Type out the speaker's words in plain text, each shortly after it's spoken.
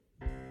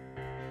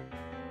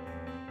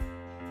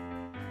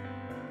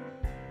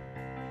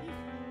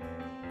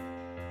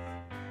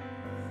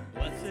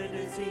Blessed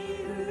is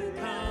he who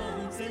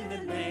comes in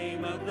the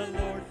name of the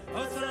Lord.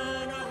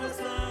 Hosanna,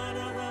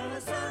 Hosanna,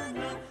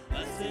 Hosanna.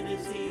 Blessed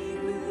is he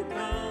who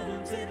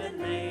comes in the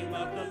name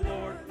of the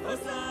Lord.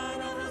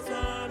 Hosanna,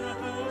 Hosanna,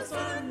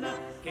 Hosanna.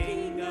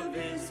 King of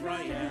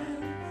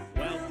Israel,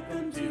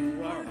 welcome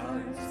to our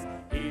hearts.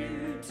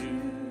 Here to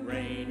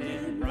reign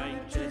in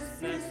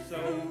righteousness,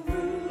 O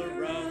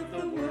ruler of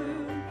the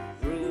world,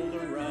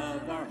 ruler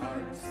of our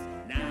hearts.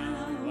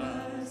 Now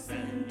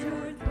ascend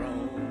your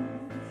throne.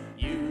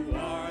 You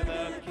are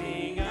the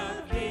King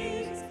of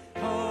kings.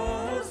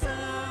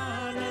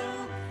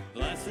 Hosanna.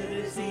 Blessed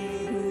is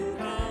he who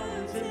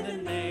comes in the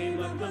name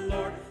of the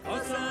Lord.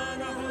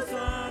 Hosanna,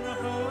 Hosanna,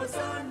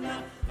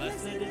 Hosanna.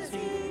 Blessed is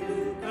he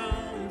who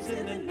comes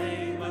in the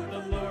name of the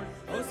Lord.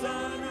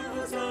 Hosanna,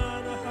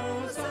 Hosanna,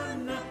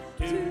 Hosanna.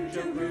 To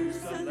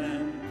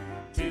Jerusalem,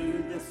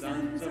 to the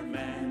sons of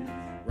man,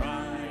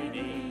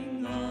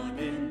 riding on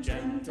in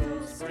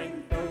gentle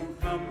strength. Oh,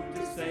 come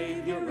to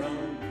save your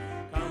own,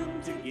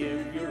 come to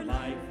give your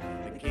life.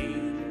 The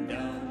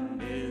kingdom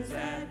is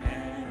at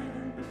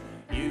hand.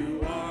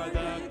 You are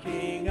the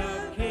King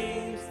of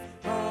kings.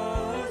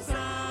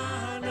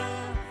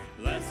 Hosanna.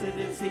 Blessed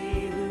is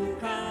he who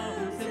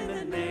comes in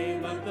the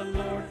name of the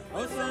Lord.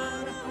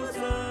 Hosanna,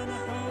 Hosanna,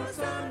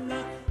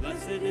 Hosanna.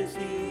 Blessed is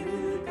he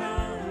who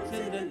comes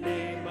in the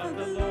name of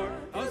the Lord.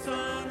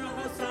 Hosanna,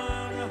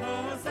 Hosanna,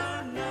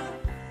 Hosanna.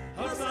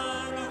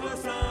 Hosanna,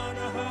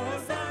 Hosanna,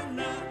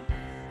 Hosanna.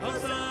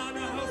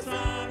 Hosanna,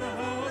 Hosanna,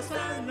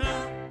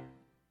 Hosanna.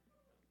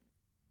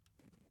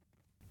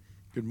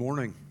 Good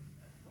morning.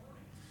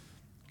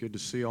 Good to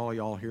see all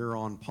y'all here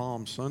on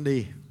Palm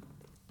Sunday.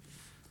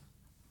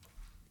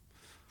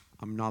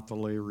 I'm not the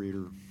lay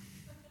reader,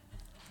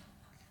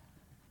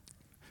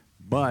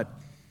 but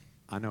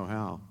I know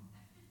how.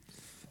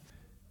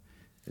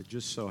 It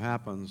just so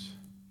happens,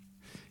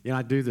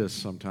 I do this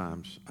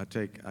sometimes. I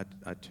take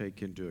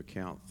into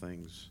account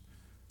things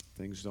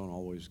don't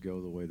always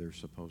go the way they're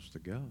supposed to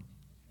go.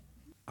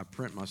 I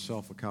print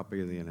myself a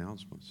copy of the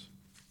announcements.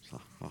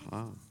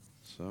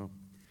 So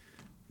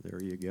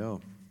there you go.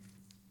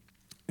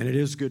 And it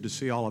is good to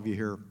see all of you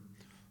here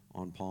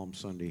on Palm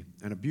Sunday.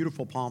 And a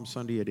beautiful Palm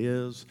Sunday it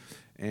is.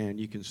 And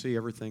you can see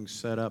everything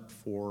set up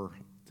for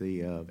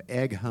the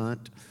egg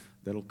hunt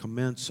that'll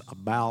commence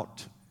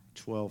about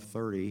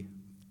 12:30,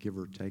 give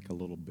or take a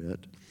little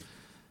bit.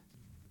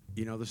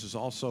 This is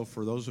also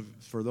for those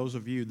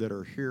of you that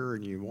are here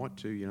and you want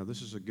to,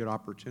 this is a good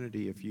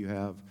opportunity if you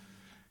have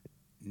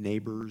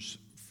neighbors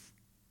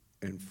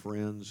and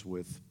friends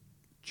with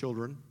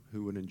children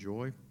who would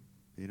enjoy,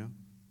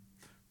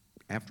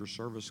 after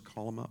service,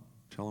 call them up,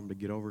 tell them to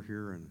get over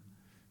here and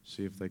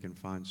see if they can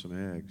find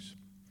some eggs.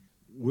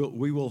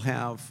 We will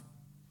have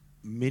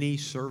many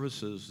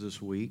services this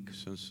week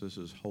since this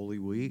is Holy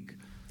Week.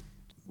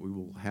 We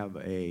will have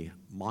a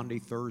Maundy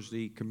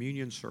Thursday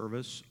communion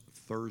service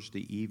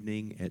Thursday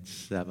evening at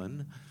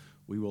 7.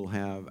 We will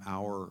have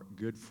our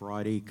Good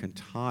Friday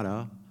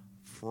cantata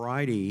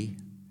Friday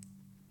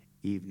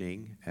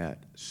evening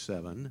at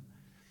 7.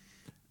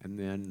 And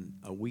then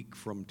a week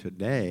from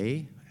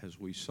today, as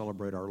we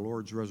celebrate our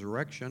Lord's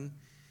resurrection,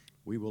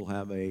 we will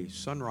have a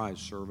sunrise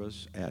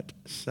service at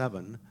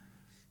 7.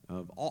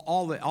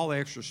 All the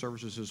extra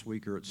services this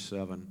week are at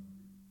 7.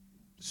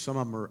 Some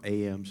of them are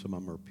a.m., some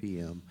of them are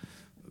p.m.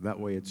 That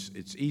way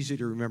it's easy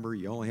to remember.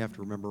 You only have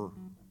to remember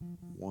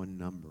one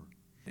number.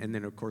 And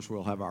then, of course,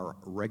 we'll have our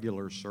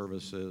regular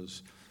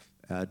services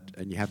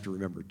and you have to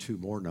remember two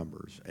more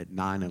numbers, at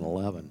 9 and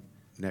 11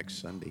 next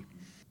Sunday.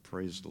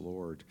 Praise the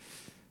Lord.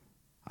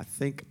 I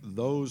think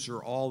those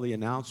are all the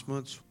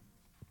announcements.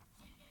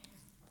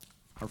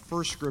 Our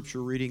first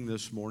scripture reading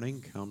this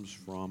morning comes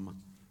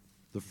from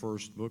the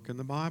first book in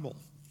the Bible,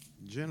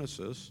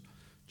 Genesis,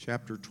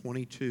 chapter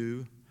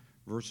 22,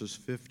 verses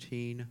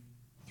 15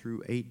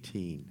 through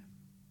 18.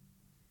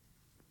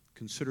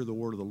 Consider the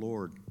word of the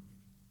Lord.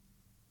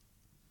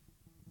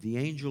 The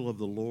angel of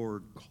the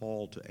Lord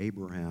called to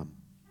Abraham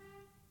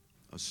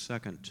a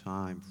second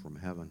time from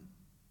heaven,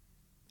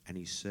 and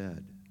he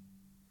said,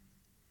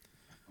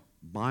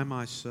 "By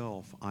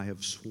myself I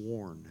have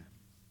sworn,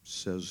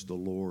 says the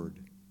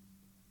Lord,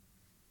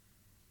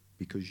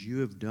 because you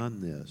have done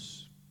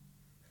this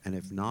and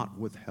have not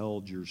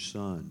withheld your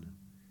son,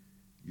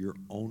 your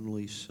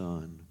only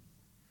son,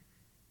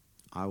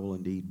 I will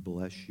indeed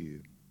bless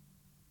you,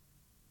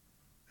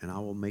 and I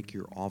will make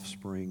your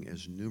offspring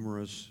as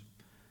numerous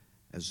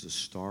as the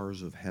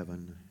stars of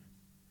heaven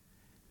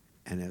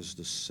and as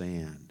the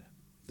sand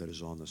that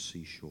is on the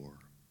seashore.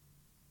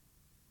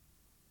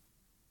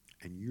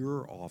 And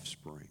your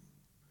offspring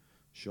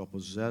shall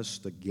possess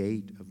the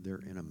gate of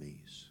their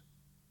enemies,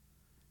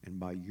 and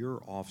by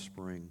your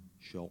offspring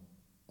shall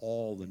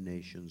all the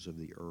nations of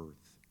the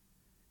earth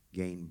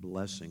gain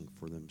blessing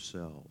for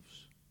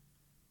themselves,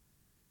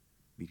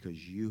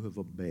 because you have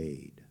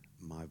obeyed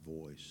my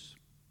voice."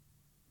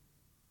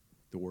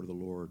 The word of the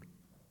Lord.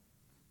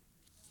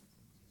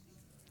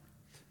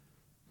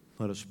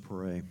 Let us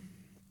pray.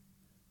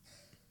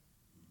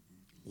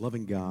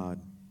 Loving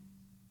God,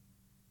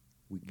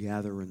 we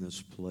gather in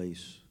this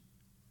place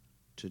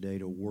today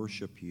to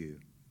worship you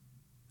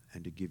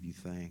and to give you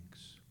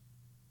thanks.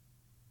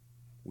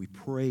 We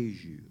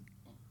praise you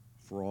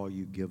for all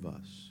you give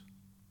us.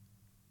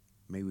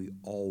 May we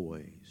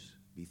always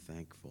be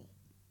thankful.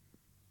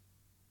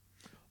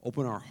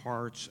 Open our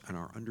hearts and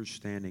our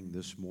understanding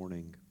this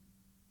morning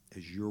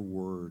as your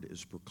word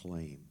is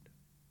proclaimed.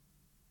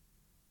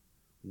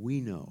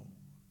 We know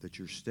that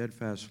your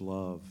steadfast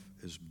love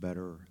is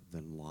better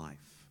than life.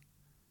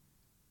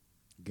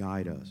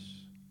 Guide us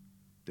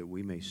that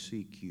we may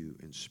seek you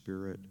in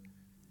spirit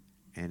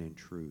and in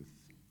truth.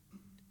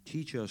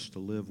 Teach us to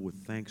live with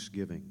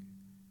thanksgiving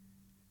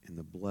in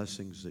the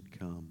blessings that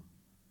come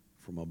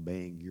from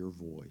obeying your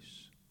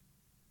voice.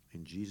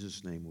 In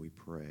Jesus' name we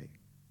pray.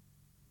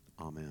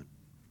 Amen.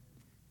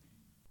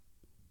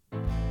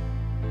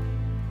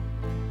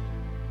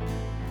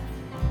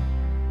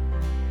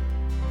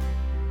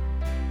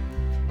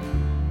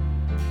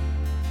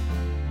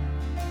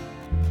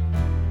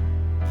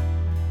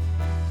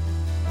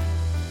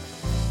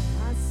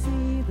 I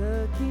see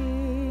the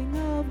King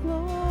of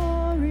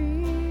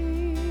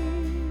Glory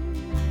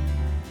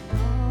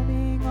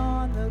coming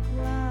on the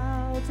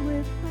clouds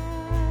with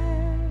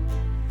fire.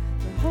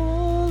 The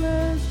whole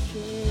earth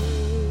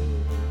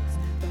shakes,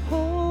 the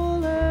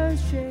whole earth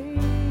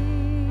shakes.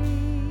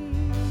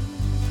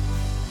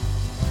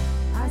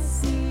 I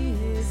see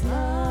his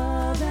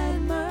love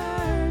and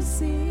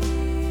mercy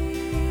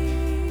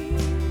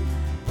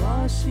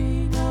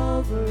washing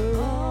over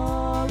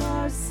all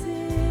our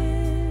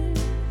sin.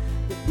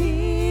 The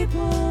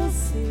people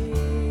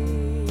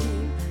sing,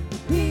 the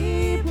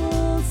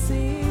people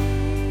sing.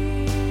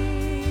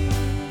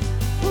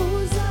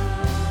 Hosanna,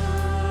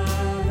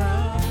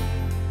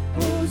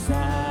 Hosanna,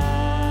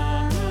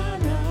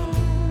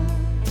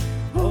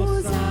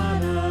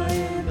 Hosanna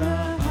in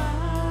the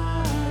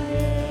highest.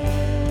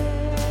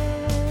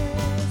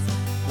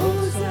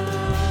 Hosanna,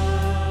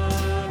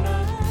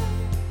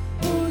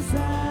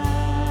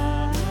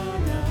 Hosanna,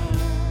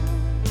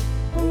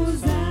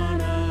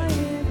 Hosanna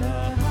in the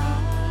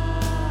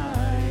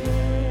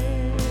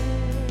highest.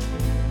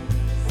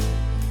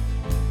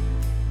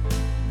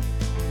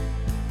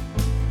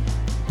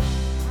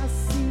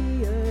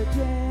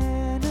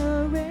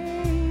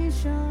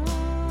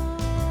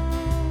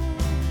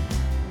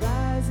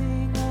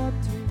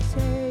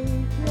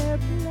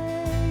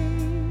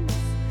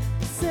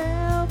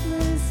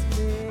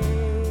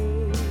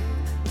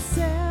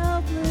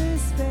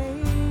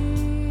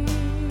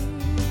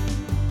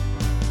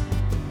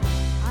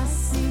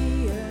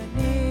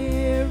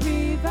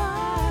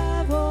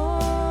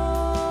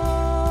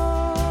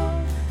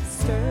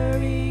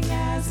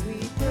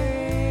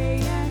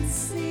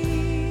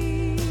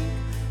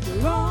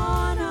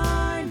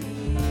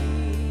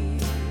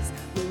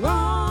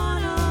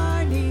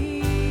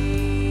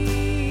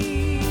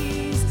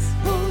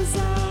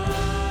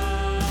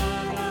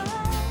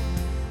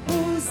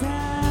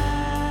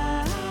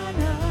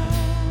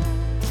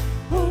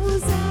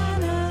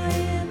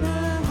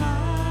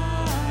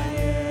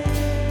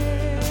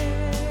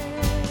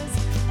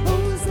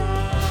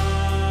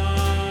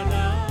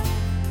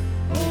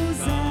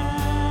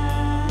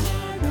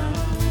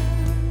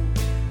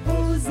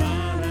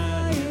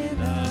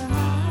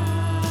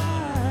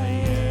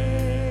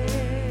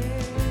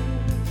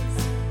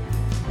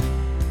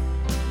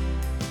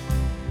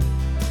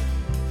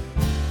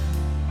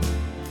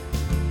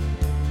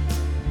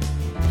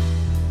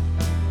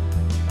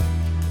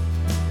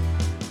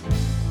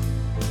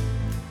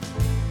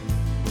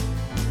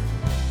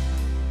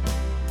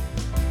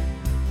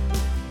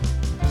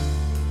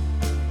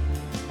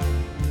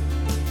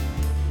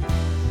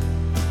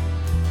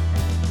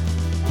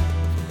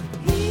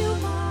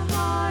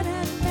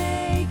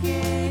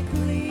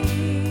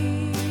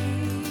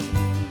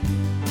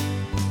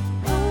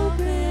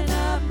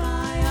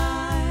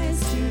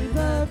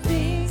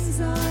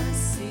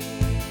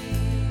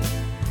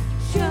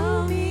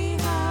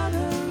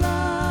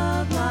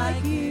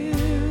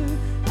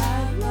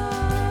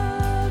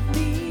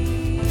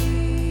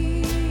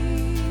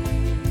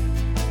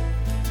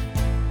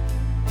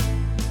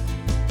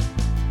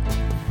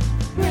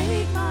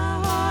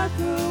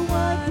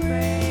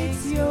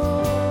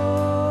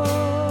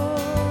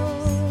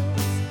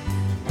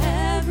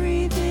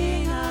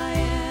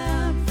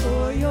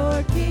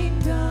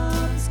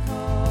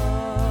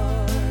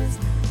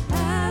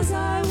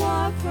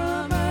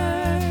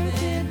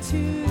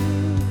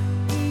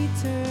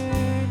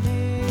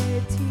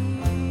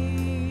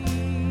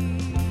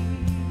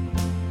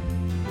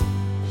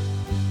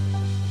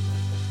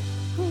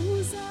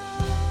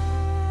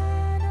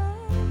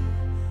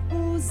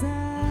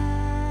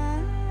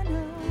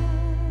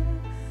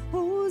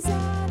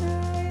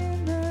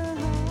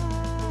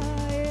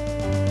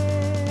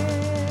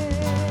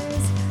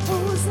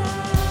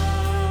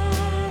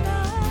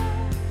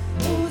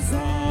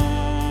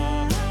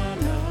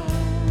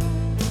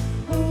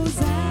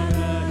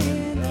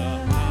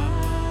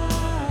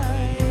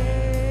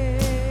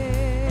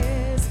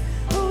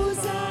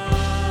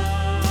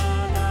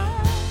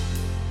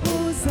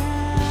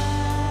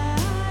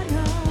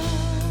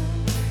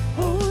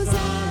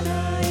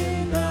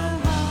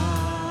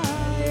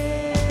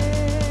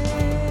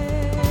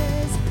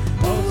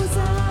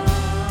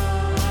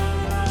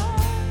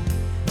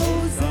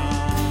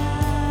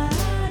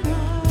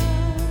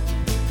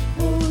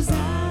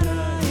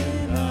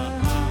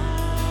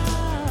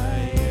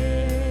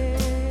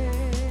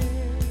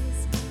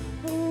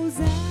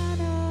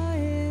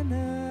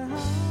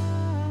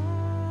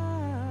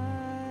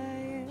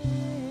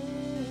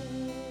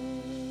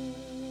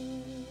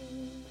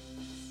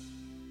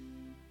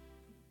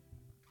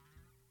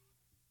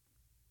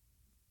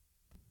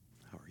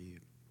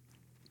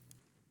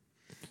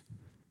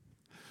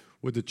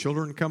 Would the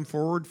children come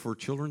forward for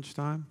children's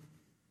time?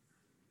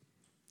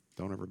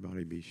 Don't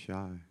everybody be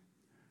shy.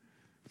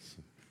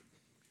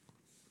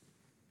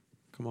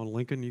 Come on,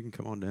 Lincoln, you can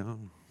come on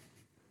down.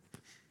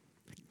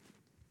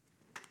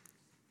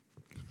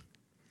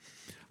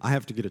 I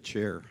have to get a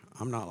chair.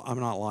 I'm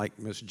not like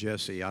Miss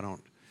Jessie.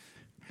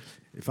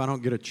 If I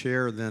don't get a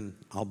chair, then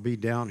I'll be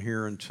down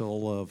here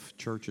until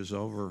church is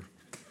over.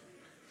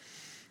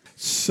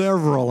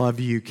 Several of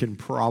you can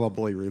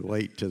probably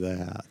relate to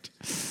that.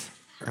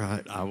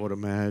 Right, I would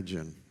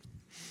imagine.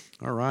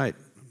 All right.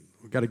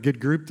 We've got a good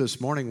group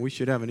this morning. We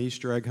should have an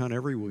Easter egg hunt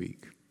every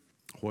week,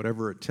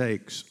 whatever it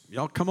takes.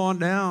 Y'all come on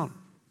down.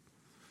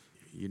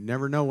 You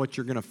never know what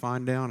you're going to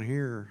find down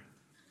here.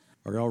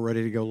 Are y'all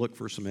ready to go look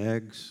for some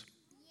eggs?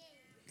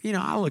 You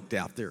know, I looked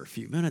out there a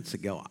few minutes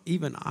ago.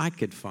 Even I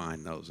could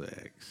find those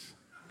eggs.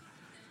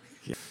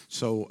 Yeah.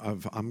 So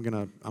I'm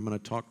gonna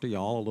talk to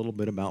y'all a little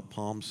bit about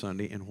Palm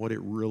Sunday and what it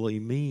really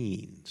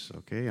means.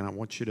 Okay, and I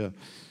want you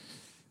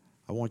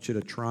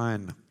to try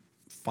and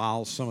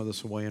file some of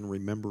this away and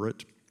remember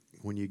it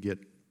when you get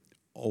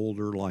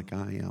older, like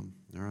I am.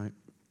 All right.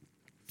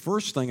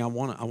 First thing I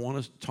want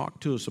to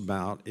talk to us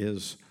about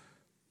is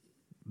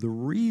the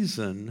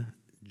reason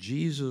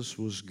Jesus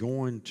was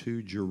going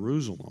to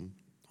Jerusalem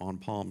on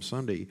Palm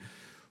Sunday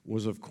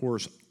was, of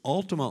course,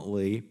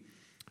 ultimately,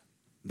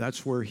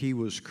 that's where he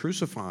was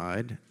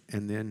crucified,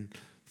 and then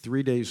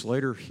 3 days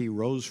later, he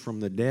rose from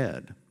the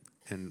dead,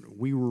 and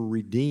we were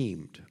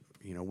redeemed.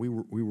 You know,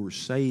 we were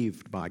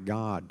saved by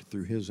God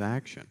through his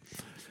action.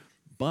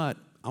 But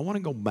I want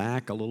to go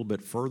back a little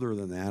bit further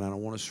than that, and I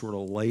want to sort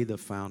of lay the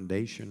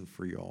foundation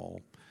for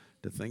y'all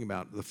to think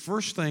about. The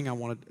first thing I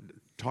want to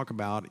talk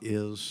about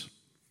is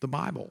the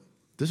Bible.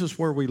 This is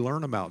where we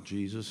learn about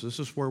Jesus. This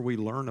is where we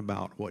learn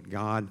about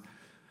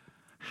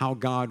how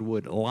God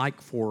would like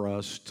for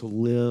us to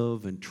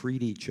live and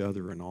treat each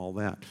other and all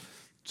that.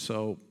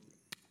 So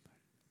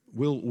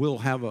we'll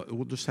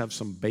just have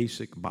some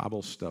basic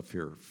Bible stuff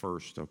here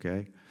first,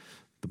 okay?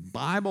 The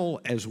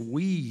Bible, as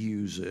we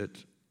use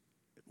it,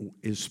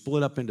 is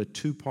split up into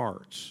two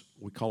parts.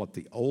 We call it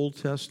the Old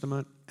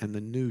Testament and the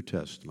New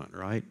Testament,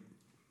 right?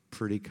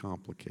 Pretty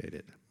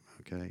complicated,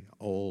 okay?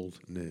 Old,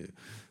 new,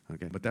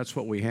 okay? But that's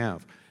what we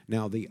have.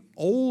 Now, the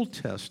Old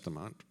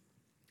Testament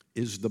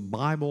is the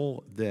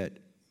Bible that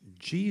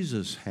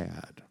Jesus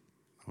had,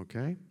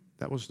 okay?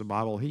 That was the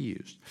Bible he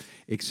used.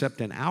 Except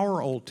in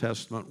our Old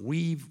Testament,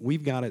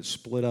 we've got it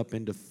split up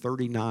into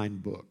 39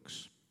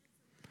 books.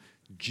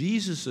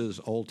 Jesus'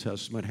 Old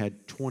Testament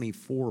had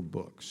 24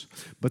 books,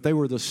 but they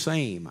were the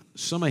same.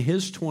 Some of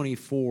his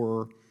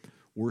 24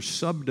 were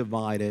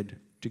subdivided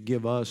to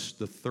give us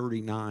the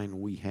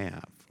 39 we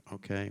have,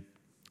 okay?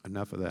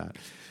 Enough of that.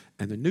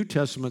 And the New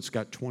Testament's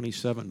got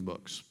 27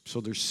 books,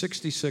 so there's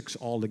 66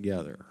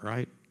 altogether,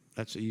 right?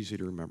 That's easy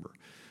to remember.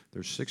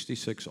 There's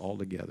 66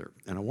 altogether.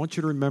 And I want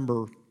you to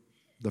remember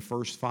the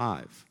first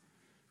 5.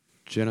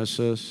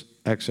 Genesis,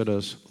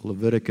 Exodus,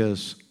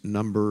 Leviticus,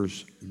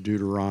 Numbers,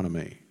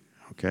 Deuteronomy.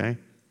 Okay?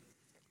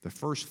 The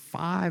first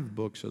 5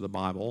 books of the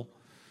Bible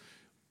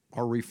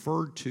are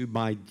referred to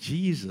by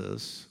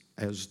Jesus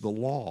as the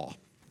law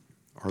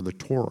or the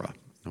Torah.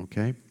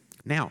 Okay?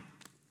 Now,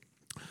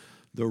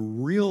 the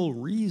real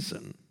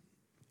reason,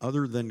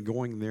 other than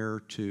going there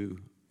to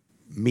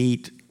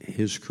meet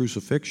his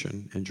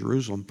crucifixion in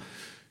Jerusalem,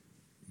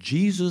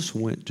 Jesus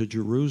went to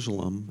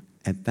Jerusalem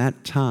at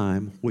that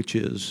time, which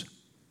is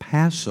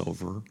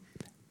Passover,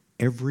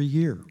 every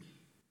year.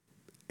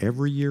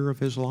 Every year of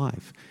his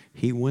life,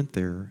 he went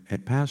there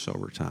at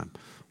Passover time.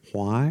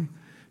 Why?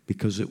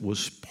 Because it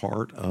was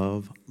part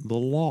of the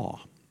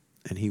law,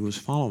 and he was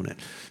following it.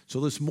 So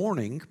this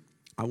morning,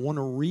 I want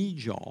to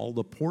read y'all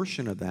the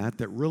portion of that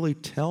really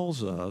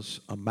tells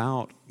us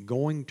about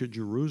going to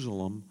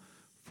Jerusalem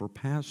for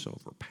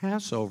Passover.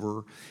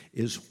 Passover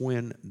is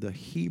when the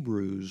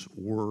Hebrews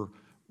were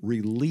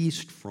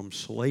released from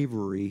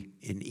slavery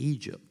in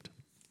Egypt,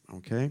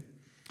 okay?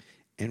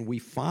 And we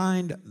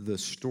find the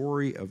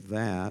story of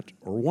that,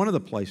 or one of the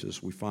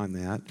places we find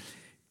that,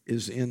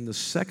 is in the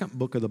second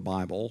book of the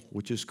Bible,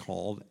 which is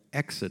called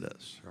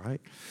Exodus,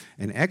 right?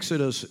 And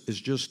Exodus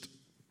is just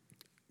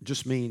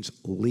means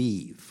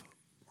leave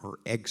or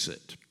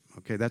exit.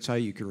 Okay, that's how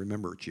you can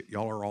remember it.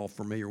 Y'all are all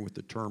familiar with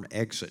the term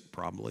exit,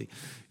 probably.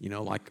 You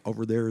know, like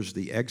over there is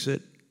the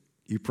exit.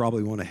 You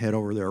probably want to head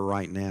over there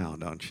right now,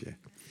 don't you?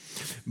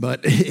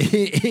 But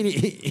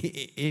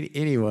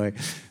anyway,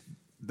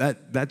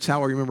 that's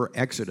how I remember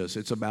Exodus.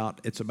 It's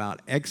about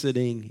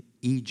exiting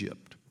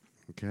Egypt.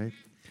 Okay.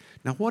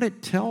 Now, what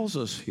it tells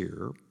us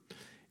here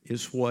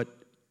is what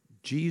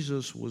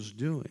Jesus was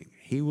doing.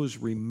 He was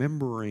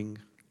remembering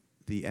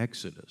the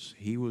Exodus.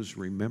 He was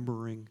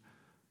remembering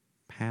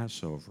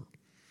Passover.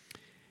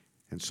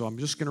 And so I'm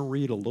just going to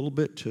read a little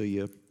bit to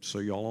you so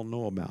y'all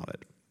know about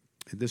it.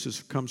 And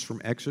this comes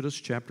from Exodus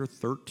chapter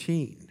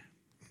 13,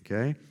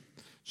 okay?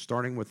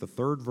 Starting with the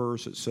 3rd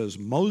verse, it says,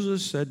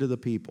 Moses said to the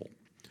people,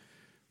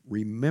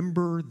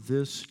 remember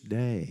this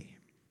day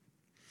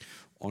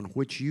on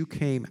which you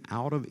came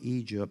out of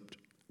Egypt,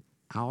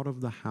 out of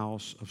the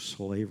house of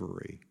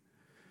slavery.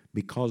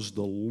 because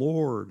the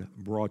Lord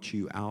brought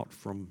you out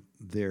from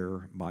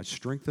there by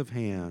strength of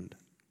hand,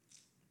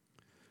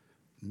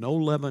 no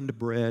leavened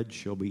bread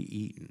shall be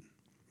eaten.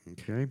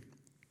 Okay?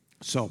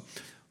 So,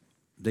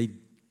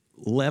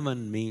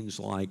 leaven means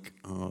like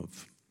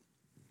of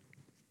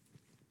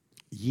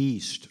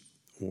yeast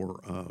or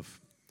of,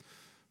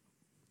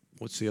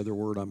 what's the other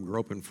word I'm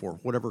groping for?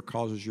 Whatever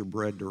causes your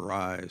bread to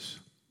rise.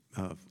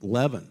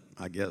 Leaven,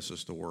 I guess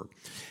is the word.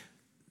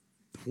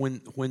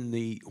 When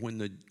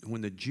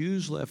the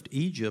Jews left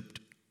Egypt,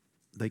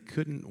 they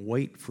couldn't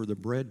wait for the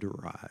bread to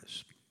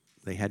rise.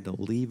 They had to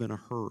leave in a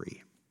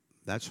hurry.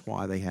 That's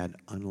why they had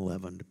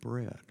unleavened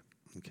bread,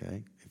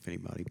 okay, if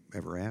anybody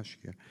ever asks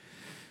you.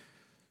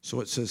 So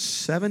it says,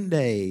 7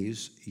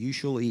 days you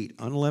shall eat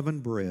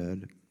unleavened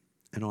bread,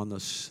 and on the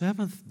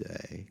seventh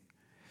day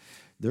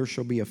there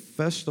shall be a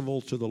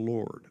festival to the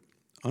Lord.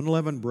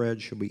 Unleavened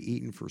bread shall be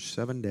eaten for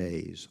 7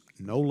 days.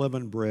 No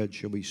leavened bread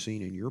shall be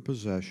seen in your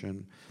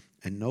possession,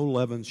 and no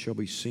leaven shall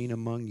be seen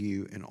among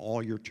you in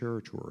all your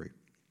territory.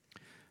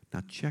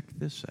 Now check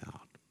this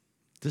out.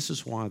 This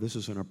is why this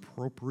is an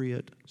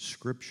appropriate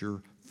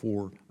scripture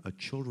for a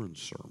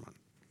children's sermon.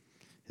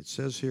 It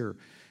says here,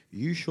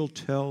 you shall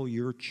tell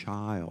your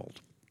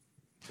child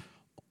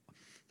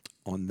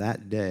on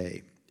that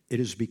day,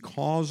 it is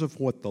because of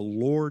what the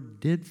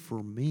Lord did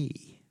for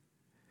me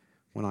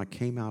when I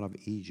came out of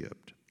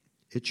Egypt.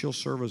 It shall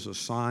serve as a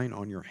sign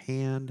on your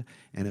hand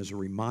and as a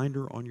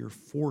reminder on your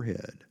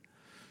forehead,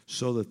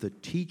 so that the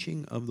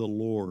teaching of the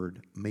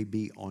Lord may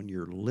be on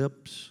your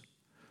lips.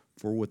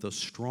 For with a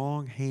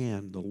strong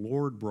hand the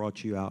Lord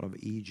brought you out of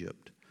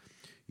Egypt.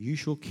 You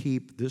shall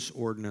keep this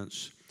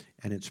ordinance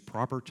and its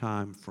proper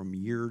time from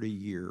year to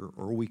year,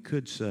 or we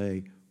could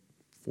say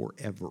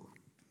forever.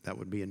 That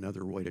would be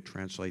another way to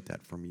translate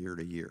that, from year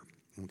to year.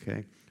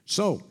 Okay?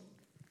 So,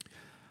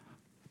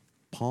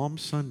 Palm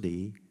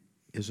Sunday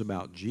is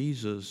about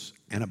Jesus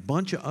and a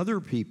bunch of other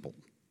people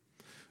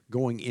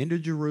going into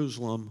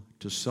Jerusalem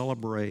to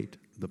celebrate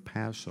the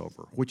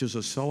Passover, which is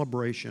a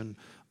celebration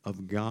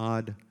of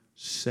God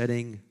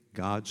setting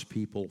God's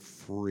people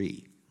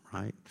free,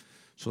 right?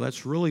 So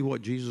that's really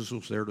what Jesus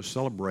was there to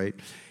celebrate.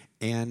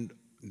 And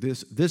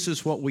this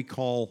is what we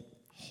call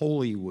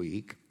Holy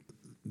Week,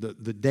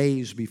 the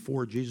days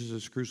before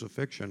Jesus'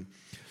 crucifixion.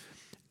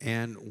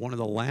 And one of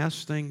the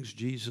last things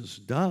Jesus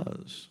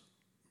does,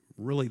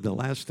 really the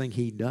last thing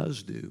he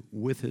does do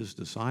with his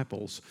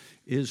disciples,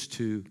 is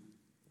to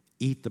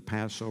eat the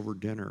Passover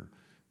dinner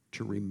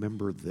to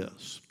remember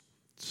this.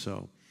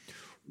 So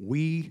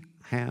we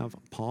have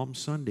Palm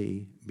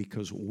Sunday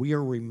because we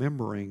are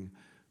remembering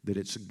that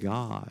it's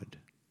God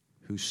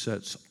who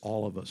sets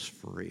all of us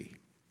free.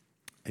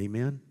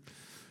 Amen?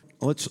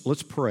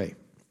 Let's pray.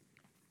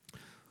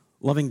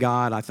 Loving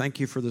God, I thank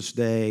you for this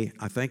day.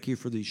 I thank you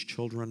for these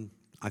children.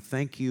 I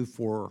thank you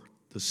for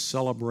the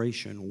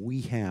celebration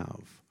we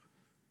have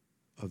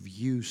of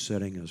you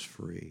setting us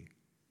free,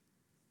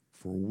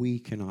 for we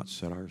cannot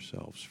set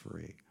ourselves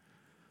free.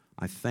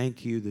 I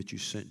thank you that you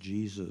sent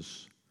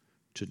Jesus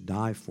to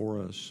die for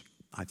us.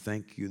 I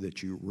thank you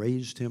that you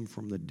raised him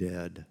from the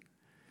dead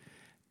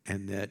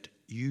and that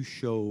you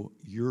show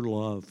your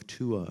love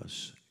to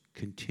us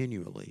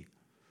continually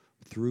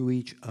through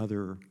each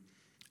other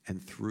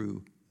and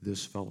through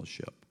this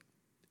fellowship.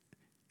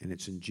 And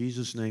it's in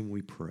Jesus' name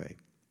we pray.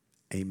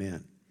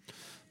 Amen.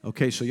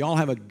 Okay, so y'all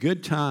have a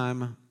good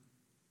time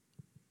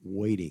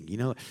waiting.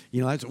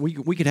 That's,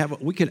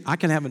 I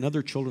can have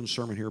another children's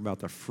sermon here about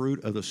the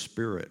fruit of the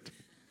Spirit.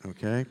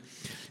 Okay?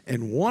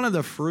 And one of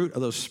the fruit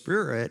of the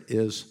Spirit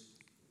is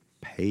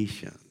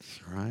patience,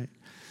 right?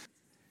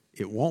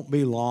 It won't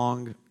be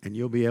long, and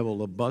you'll be able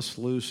to bust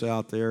loose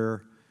out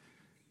there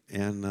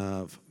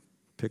and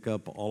pick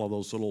up all of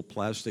those little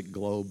plastic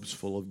globes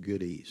full of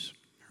goodies,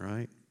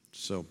 right?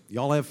 So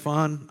y'all have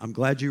fun. I'm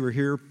glad you were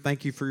here.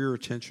 Thank you for your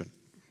attention.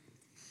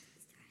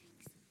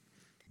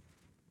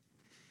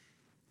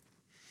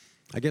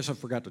 I guess I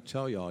forgot to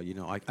tell y'all,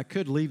 I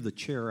could leave the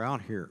chair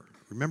out here.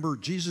 Remember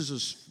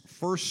Jesus'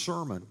 first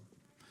sermon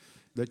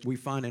that we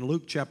find in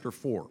Luke chapter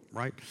 4,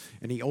 right?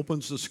 And he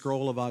opens the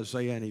scroll of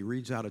Isaiah and he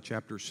reads out of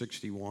chapter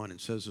 61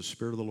 and says, the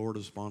Spirit of the Lord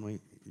is upon me.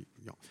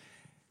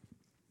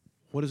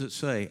 What does it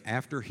say?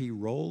 After he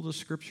rolled the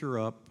scripture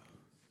up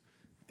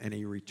and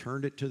he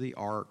returned it to the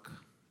ark,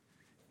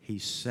 he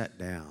sat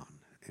down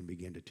and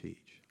began to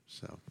teach.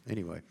 So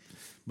anyway,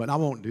 but I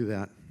won't do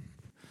that.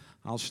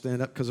 I'll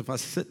stand up, because if I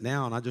sit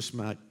down, I just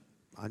might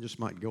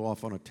go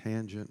off on a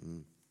tangent,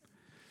 and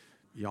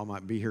y'all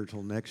might be here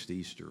till next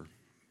Easter.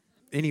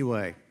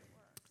 Anyway,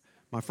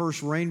 my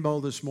first rainbow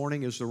this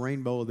morning is the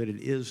rainbow that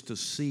it is to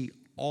see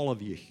all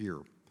of you here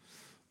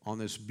on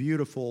this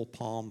beautiful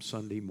Palm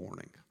Sunday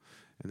morning,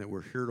 and that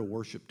we're here to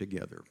worship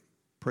together.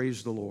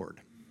 Praise the Lord.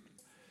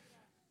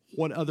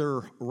 What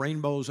other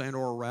rainbows and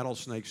or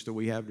rattlesnakes do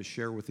we have to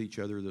share with each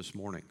other this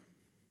morning?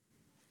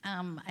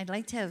 I'd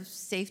like to have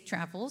safe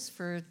travels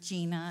for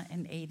Gina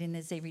and Aiden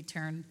as they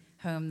return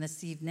home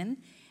this evening.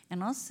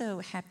 And also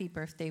happy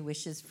birthday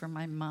wishes for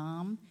my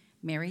mom,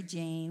 Mary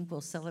Jane. Will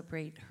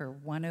celebrate her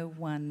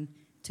 101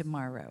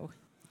 tomorrow.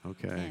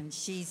 Okay. And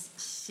she's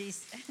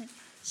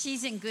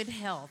she's in good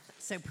health,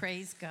 so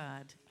praise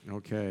God.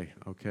 Okay.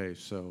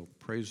 So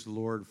praise the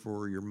Lord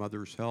for your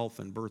mother's health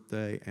and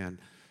birthday, and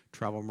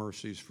travel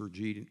mercies for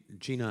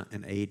Gina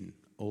and Aiden.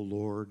 Oh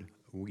Lord,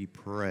 we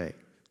pray.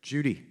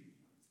 Judy.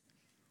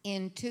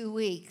 In 2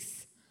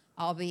 weeks,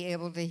 I'll be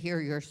able to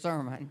hear your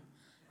sermon.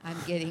 I'm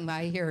getting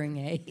my hearing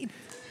aid.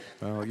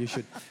 Well, you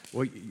should.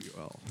 Well,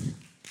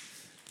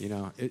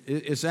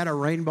 is that a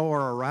rainbow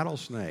or a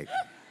rattlesnake?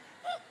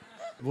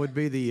 Would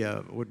be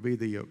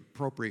the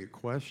appropriate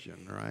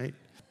question, right?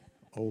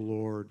 Oh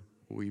Lord,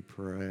 we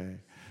pray.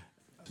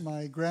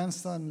 My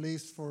grandson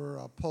leaves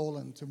for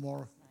Poland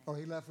tomorrow. Or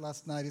he left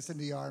last night. He's in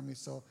the army,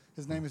 so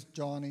his name is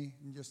Johnny.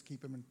 And just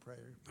keep him in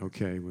prayer.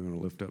 Okay, we want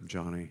to lift up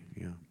Johnny.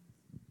 Yeah.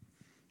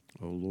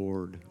 Oh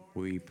Lord,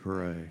 we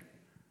pray.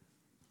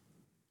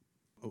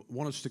 I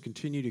want us to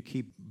continue to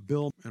keep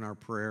Bill in our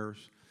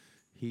prayers.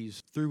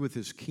 He's through with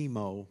his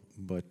chemo,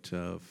 but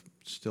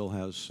still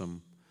has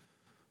some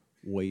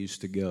ways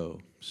to go.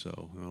 So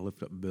I'm going to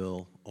lift up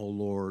Bill. Oh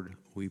Lord,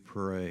 we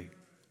pray.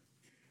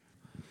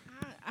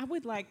 I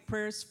would like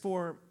prayers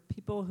for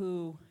people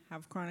who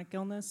have chronic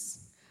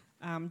illness,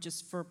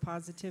 just for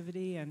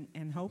positivity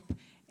and hope,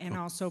 and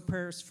also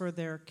prayers for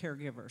their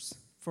caregivers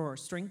for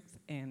strength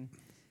and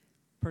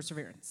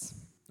perseverance.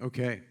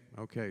 Okay.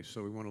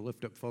 So we want to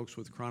lift up folks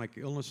with chronic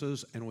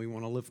illnesses, and we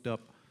want to lift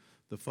up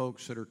the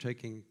folks that are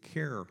taking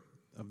care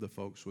of the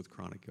folks with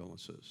chronic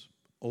illnesses.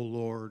 Oh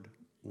Lord,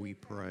 we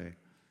pray.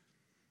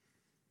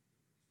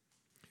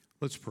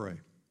 Let's pray.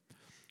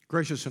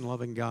 Gracious and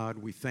loving God,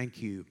 we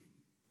thank you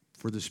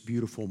for this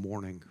beautiful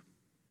morning.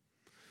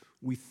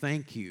 We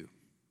thank you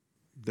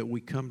that we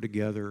come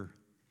together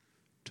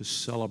to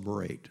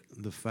celebrate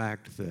the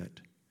fact that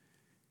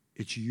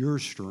it's your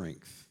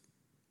strength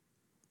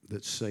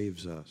that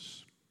saves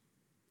us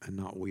and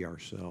not we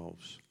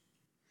ourselves.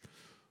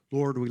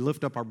 Lord, we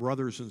lift up our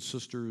brothers and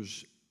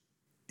sisters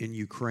in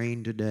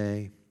Ukraine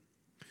today.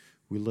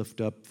 We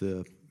lift up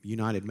the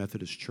United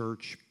Methodist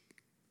Church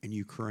in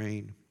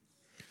Ukraine.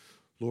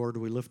 Lord,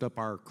 we lift up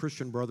our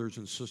Christian brothers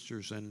and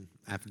sisters in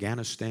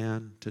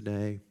Afghanistan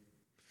today.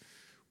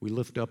 We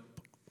lift up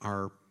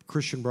our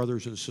Christian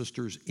brothers and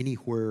sisters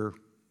anywhere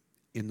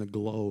in the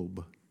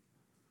globe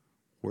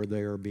where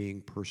they are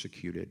being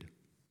persecuted.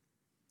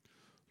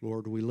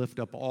 Lord, we lift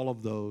up all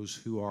of those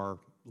who are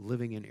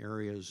living in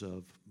areas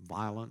of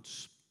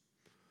violence.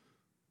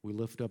 We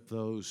lift up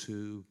those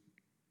who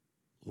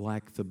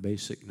lack the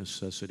basic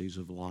necessities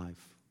of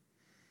life: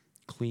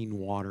 clean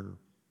water,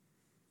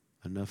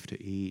 enough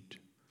to eat,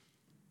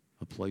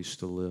 a place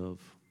to live.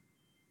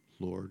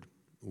 Lord,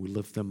 we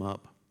lift them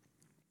up.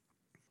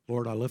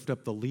 Lord, I lift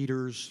up the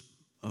leaders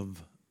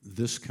of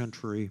this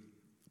country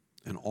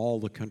and all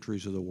the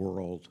countries of the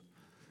world,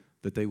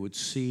 that they would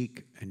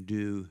seek and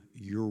do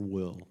your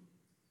will,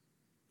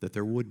 that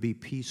there would be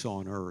peace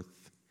on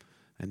earth,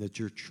 and that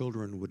your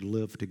children would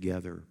live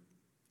together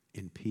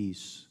in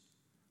peace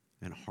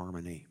and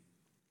harmony.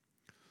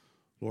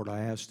 Lord, I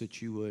ask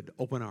that you would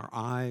open our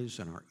eyes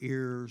and our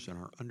ears and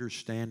our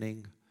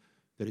understanding,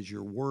 that as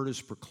your word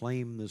is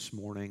proclaimed this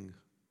morning,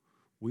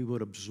 we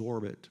would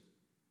absorb it.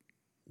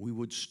 We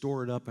would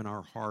store it up in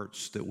our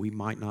hearts that we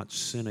might not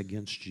sin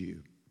against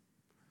you.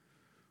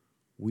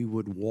 We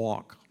would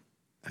walk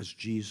as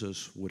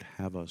Jesus would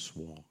have us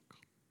walk.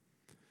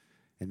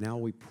 And now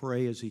we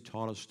pray as he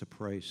taught us to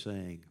pray,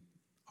 saying,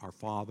 Our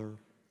Father,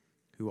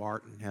 who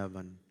art in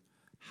heaven,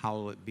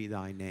 hallowed be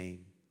thy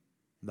name.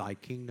 Thy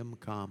kingdom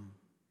come,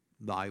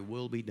 thy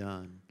will be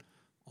done,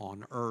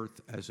 on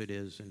earth as it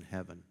is in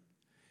heaven.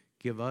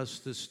 Give us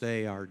this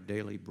day our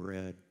daily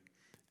bread,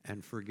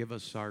 and forgive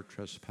us our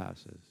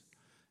trespasses,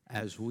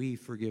 as we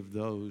forgive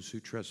those who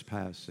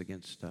trespass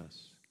against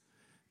us.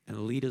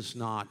 And lead us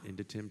not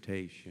into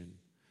temptation,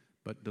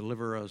 but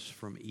deliver us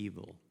from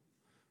evil.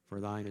 For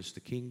thine is the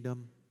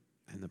kingdom,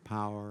 and the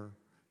power,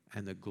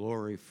 and the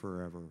glory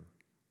forever.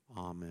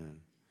 Amen.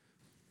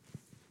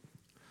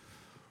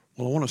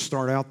 Well, I want to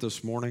start out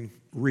this morning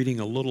reading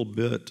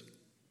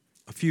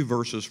a few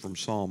verses from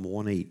Psalm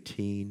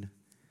 118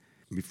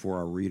 before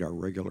I read our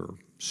regular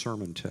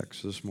sermon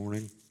text this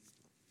morning.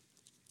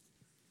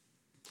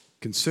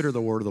 Consider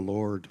the word of the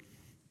Lord.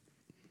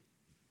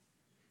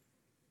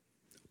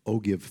 Oh,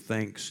 give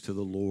thanks to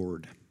the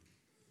Lord,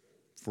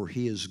 for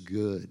he is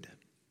good.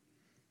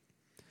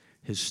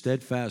 His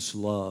steadfast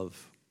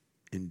love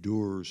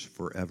endures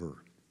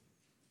forever.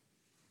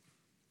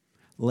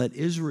 Let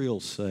Israel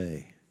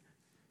say,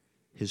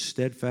 his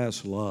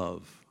steadfast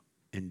love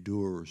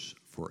endures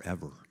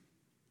forever.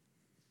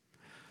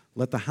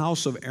 Let the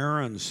house of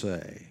Aaron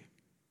say,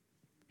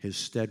 his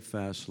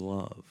steadfast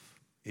love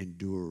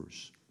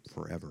endures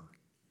forever.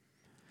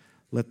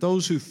 Let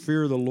those who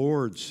fear the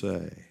Lord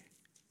say,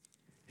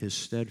 his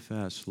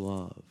steadfast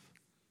love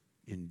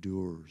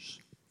endures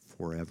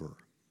forever.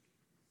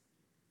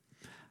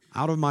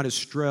 Out of my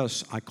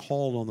distress I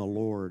called on the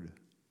Lord.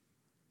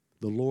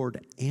 The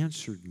Lord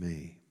answered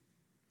me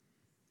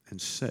and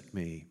set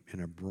me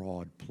in a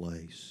broad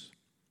place.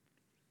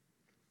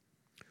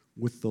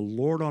 With the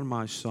Lord on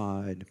my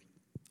side,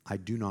 I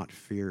do not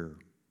fear.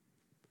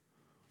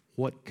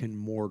 What can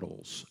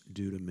mortals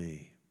do to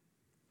me?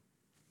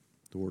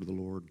 The word of the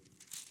Lord.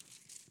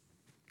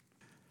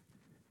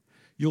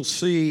 You'll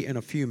see in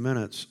a few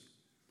minutes,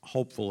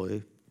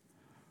 hopefully,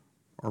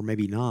 or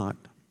maybe not,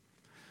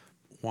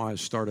 why I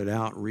started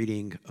out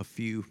reading a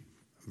few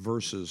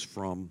verses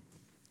from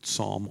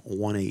Psalm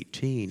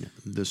 118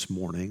 this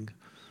morning,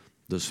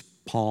 this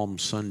Palm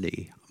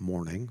Sunday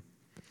morning.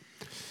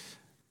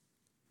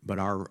 But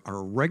our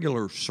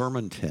regular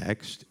sermon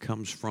text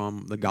comes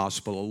from the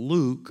Gospel of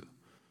Luke,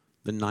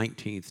 the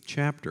 19th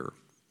chapter.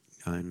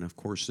 And of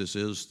course, this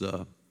is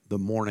the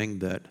morning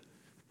that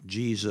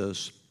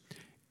Jesus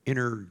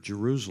entered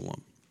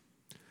Jerusalem.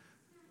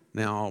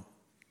 Now,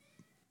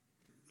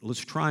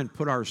 let's try and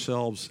put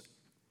ourselves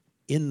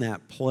in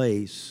that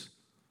place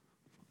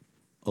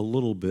a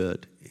little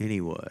bit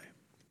anyway,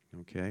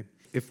 okay?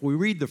 If we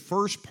read the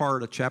first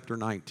part of chapter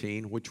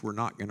 19, which we're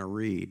not going to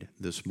read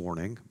this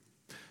morning,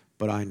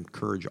 but I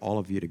encourage all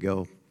of you to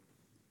go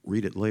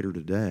read it later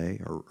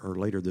today or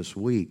later this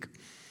week.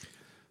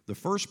 The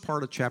first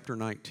part of chapter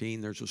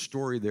 19, there's a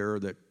story there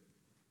that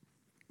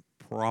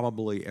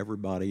probably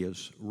everybody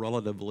is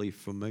relatively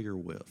familiar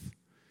with.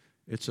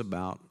 It's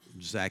about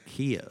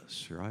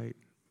Zacchaeus, right?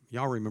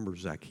 Y'all remember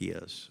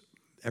Zacchaeus.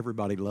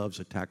 Everybody loves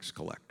a tax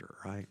collector,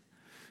 right?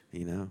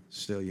 You know,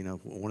 still, you know,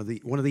 one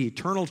of the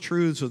eternal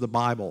truths of the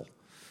Bible,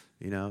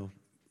 you know,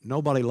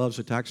 nobody loves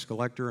a tax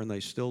collector and they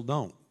still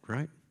don't,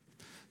 right?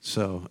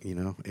 So, you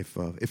know,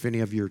 if any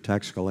of you are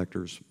tax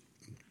collectors,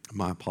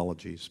 my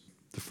apologies.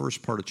 The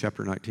first part of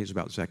chapter 19 is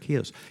about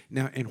Zacchaeus.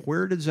 Now, and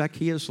where did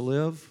Zacchaeus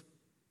live?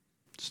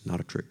 It's not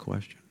a trick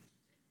question.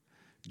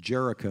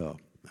 Jericho,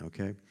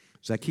 okay?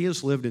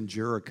 Zacchaeus lived in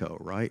Jericho,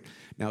 right?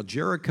 Now,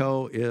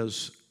 Jericho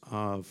is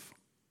the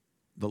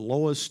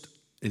lowest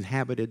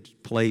inhabited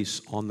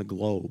place on the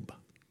globe.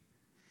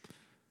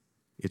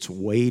 It's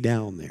way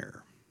down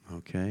there,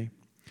 okay?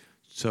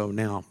 So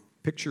now,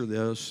 picture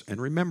this,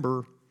 and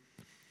remember,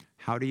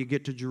 how do you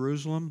get to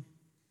Jerusalem?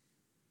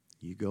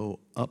 You go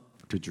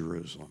up to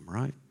Jerusalem,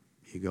 right?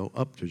 You go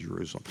up to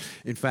Jerusalem.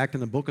 In fact,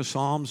 in the book of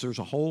Psalms, there's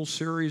a whole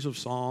series of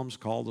psalms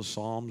called the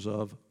Psalms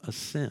of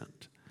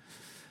Ascent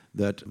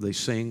that they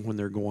sing when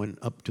they're going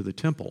up to the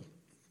temple.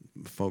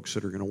 Folks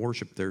that are going to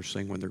worship there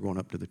sing when they're going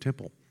up to the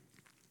temple.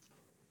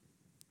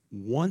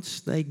 Once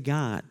they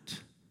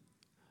got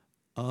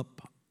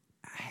up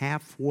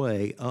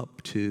halfway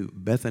up to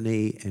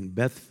Bethany and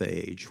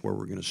Bethphage, where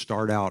we're going to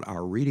start out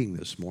our reading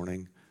this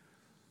morning,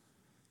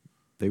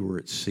 they were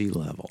at sea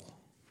level.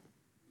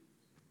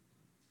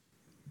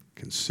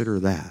 Consider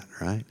that,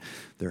 right?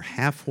 They're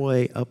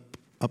halfway up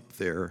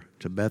there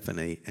to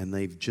Bethany, and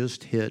they've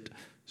just hit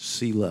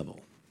sea level.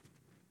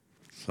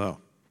 So,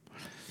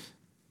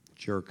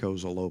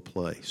 Jericho's a low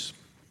place.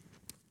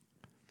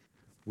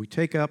 We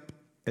take up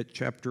at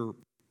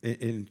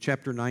in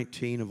chapter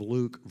 19 of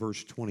Luke,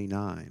 verse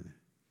 29.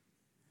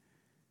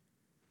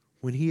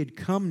 When he had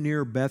come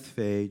near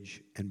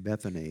Bethphage and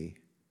Bethany,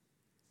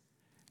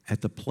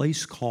 at the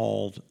place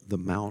called the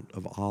Mount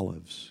of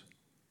Olives,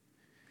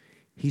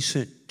 he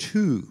sent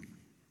two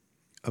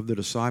of the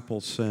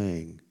disciples,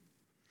 saying,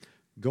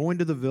 "Go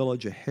into the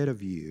village ahead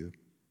of you,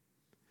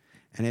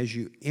 and as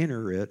you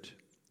enter it,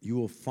 you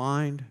will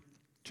find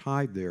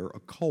tied there a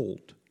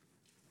colt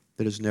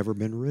that has never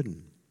been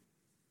ridden.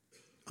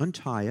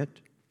 Untie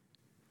it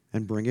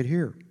and bring it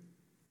here.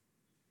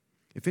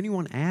 If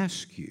anyone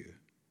asks you,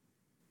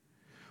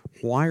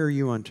 'Why are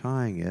you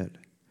untying it?'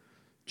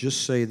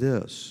 just say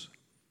this,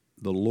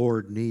 'The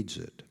Lord needs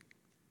it.'"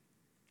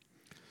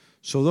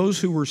 So those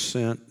who were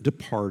sent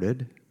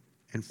departed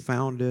and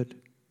found it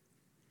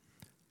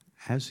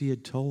as he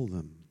had told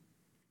them.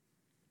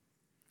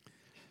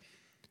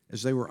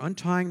 As they were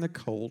untying the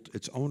colt,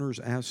 its owners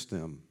asked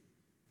them,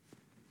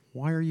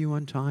 "Why are you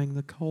untying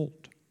the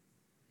colt?"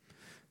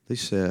 They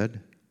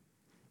said,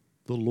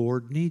 "The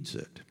Lord needs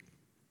it."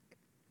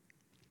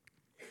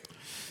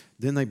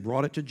 Then they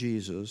brought it to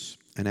Jesus,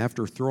 and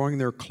after throwing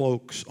their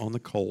cloaks on the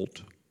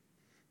colt,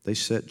 they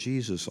set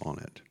Jesus on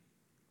it.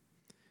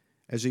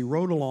 As he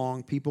rode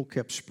along, people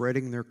kept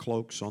spreading their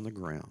cloaks on the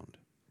ground.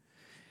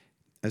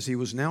 As he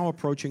was now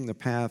approaching the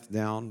path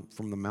down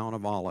from the Mount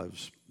of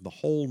Olives, the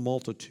whole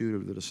multitude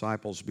of the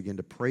disciples began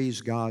to praise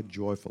God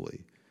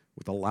joyfully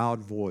with a loud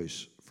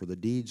voice for the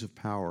deeds of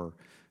power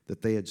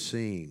that they had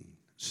seen,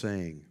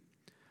 saying,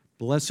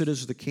 "Blessed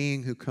is the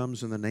King who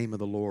comes in the name of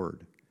the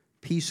Lord,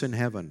 peace in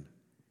heaven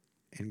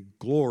and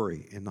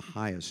glory in the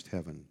highest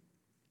heaven."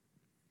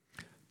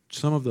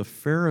 Some of the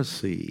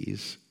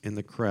Pharisees in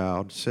the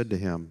crowd said to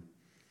him,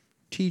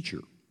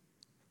 "Teacher,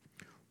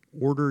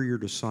 order your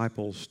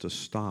disciples to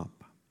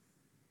stop."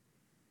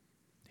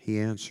 He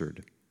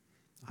answered,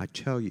 "I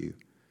tell you,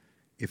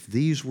 if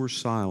these were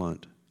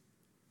silent,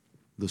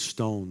 the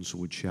stones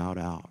would shout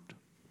out."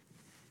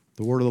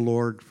 The word of the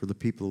Lord for the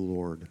people of the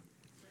Lord.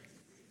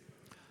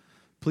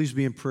 Please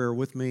be in prayer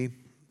with me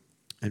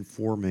and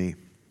for me.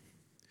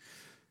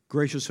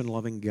 Gracious and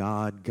loving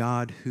God,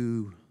 God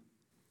who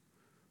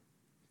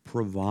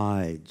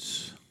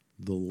provides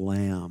the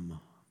lamb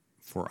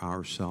for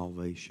our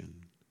salvation.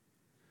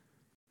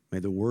 May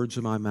the words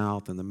of my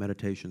mouth and the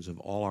meditations of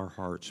all our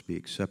hearts be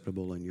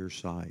acceptable in your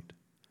sight,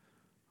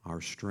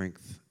 our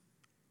strength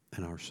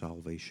and our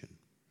salvation.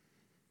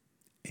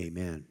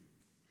 Amen.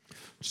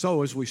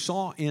 So, as we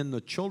saw in the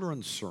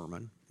children's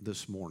sermon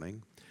this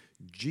morning,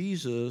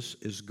 Jesus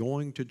is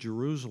going to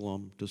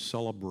Jerusalem to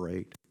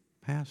celebrate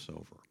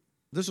Passover.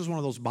 This is one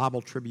of those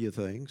Bible trivia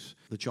things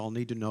that y'all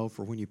need to know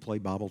for when you play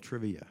Bible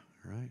trivia,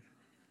 right?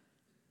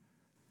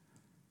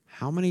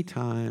 How many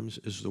times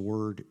is the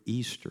word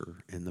Easter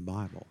in the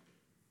Bible?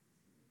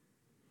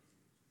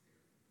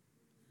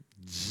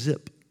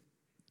 Zip.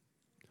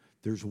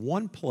 There's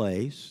one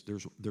place,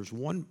 there's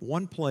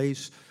one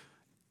place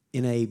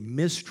in a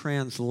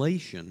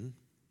mistranslation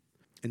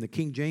in the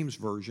King James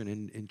Version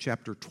in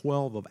chapter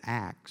 12 of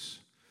Acts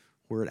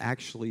where it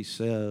actually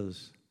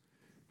says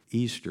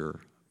Easter,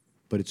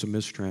 but it's a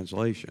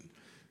mistranslation.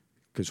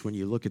 Because when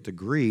you look at the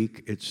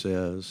Greek, it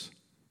says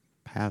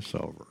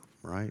Passover,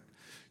 right?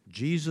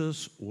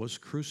 Jesus was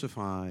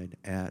crucified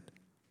at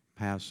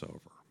Passover.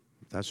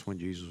 That's when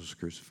Jesus was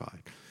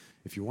crucified.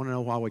 If you want to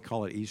know why we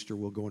call it Easter,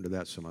 we'll go into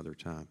that some other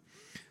time.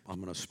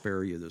 I'm going to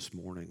spare you this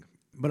morning.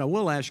 But I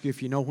will ask you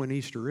if you know when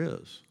Easter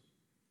is.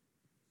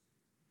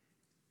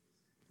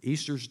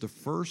 Easter's the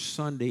first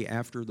Sunday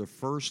after the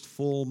first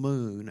full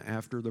moon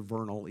after the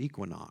vernal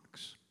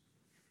equinox.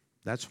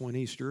 That's when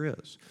Easter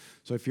is.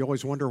 So if you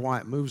always wonder why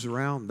it moves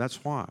around,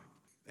 that's why.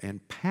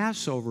 And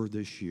Passover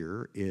this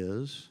year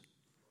is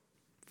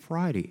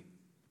Friday,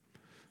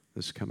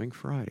 this coming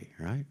Friday,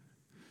 right?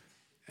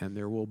 And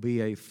there will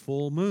be a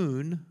full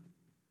moon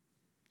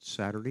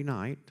Saturday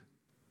night,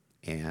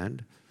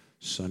 and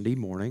Sunday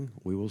morning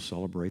we will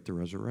celebrate the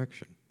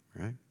resurrection,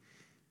 right?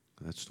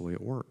 That's the way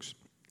it works.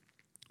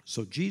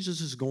 So Jesus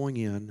is going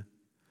in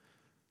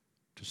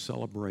to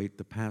celebrate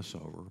the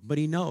Passover, but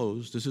he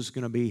knows this is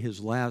going to be his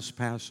last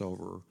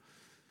Passover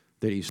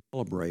that he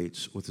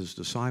celebrates with his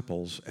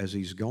disciples as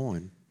he's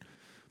going.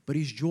 But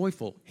he's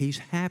joyful, he's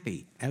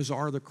happy, as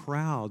are the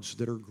crowds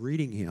that are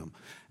greeting him,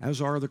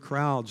 as are the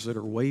crowds that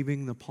are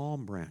waving the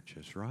palm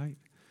branches, right?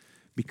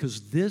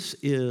 Because this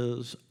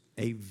is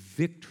a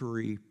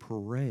victory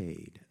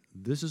parade.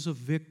 This is a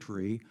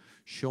victory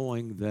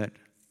showing that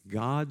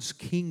God's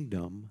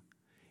kingdom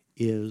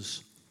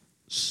is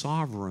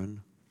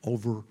sovereign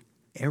over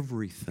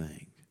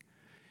everything.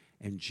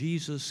 And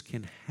Jesus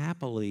can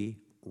happily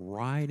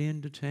ride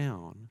into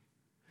town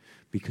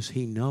because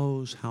he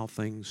knows how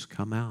things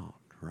come out,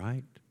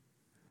 right?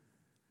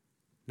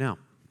 Now,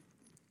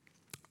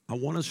 I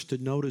want us to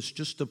notice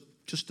just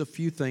a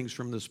few things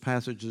from this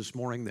passage this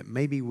morning that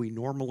maybe we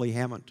normally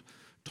haven't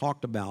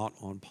talked about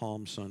on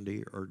Palm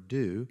Sunday or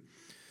do.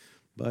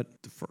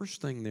 But the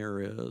first thing there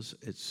is,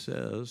 it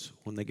says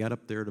when they got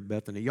up there to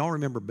Bethany. Y'all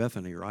remember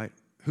Bethany, right?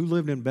 Who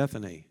lived in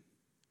Bethany?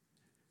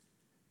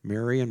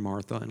 Mary and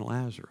Martha and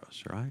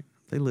Lazarus, right?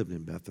 They lived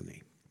in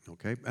Bethany,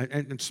 okay?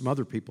 And some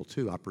other people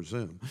too, I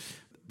presume.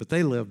 But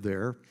they lived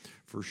there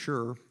for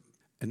sure.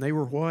 And they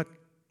were what?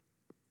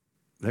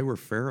 They were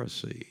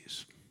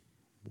Pharisees.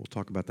 We'll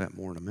talk about that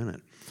more in a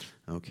minute,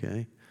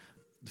 okay?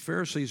 The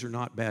Pharisees are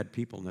not bad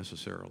people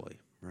necessarily,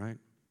 right?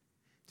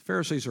 The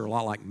Pharisees are a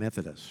lot like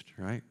Methodists,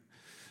 right?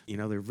 You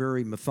know, they're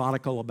very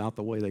methodical about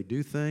the way they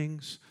do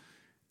things,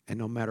 and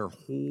no matter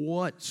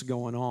what's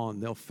going on,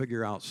 they'll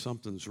figure out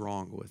something's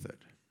wrong with it,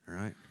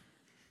 right?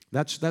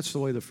 That's the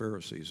way the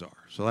Pharisees are.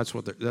 So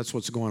that's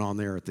what's going on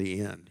there at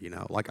the end, you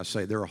know. Like I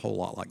say, they're a whole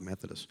lot like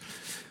Methodists.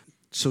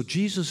 So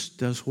Jesus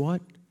does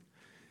what?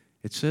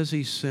 It says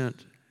he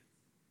sent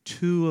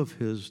 2 of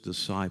his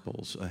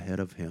disciples ahead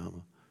of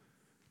him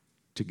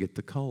to get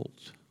the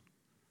colt.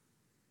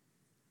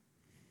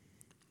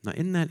 Now,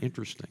 isn't that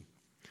interesting?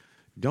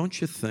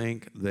 Don't you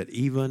think that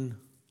even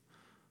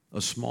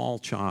a small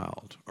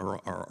child,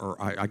 or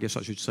I guess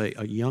I should say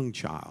a young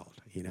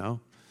child, you know,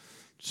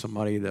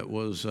 somebody that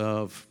was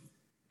of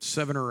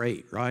 7 or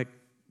 8, right?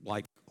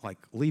 Like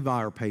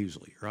Levi or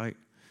Paisley, right?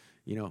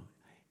 You know,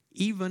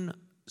 even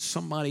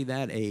somebody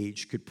that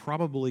age could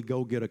probably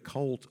go get a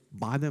colt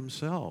by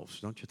themselves,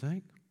 don't you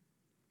think?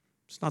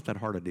 It's not that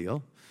hard a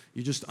deal.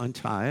 You just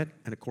untie it,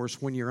 and of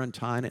course, when you're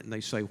untying it and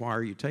they say, "Why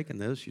are you taking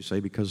this?" you say,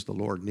 "Because the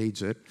Lord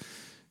needs it."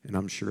 And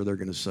I'm sure they're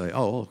going to say,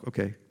 "Oh,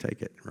 okay,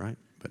 take it," right?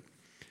 But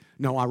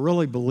no, I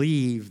really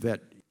believe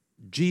that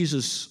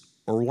Jesus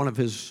or one of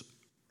his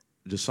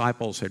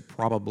disciples had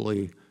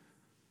probably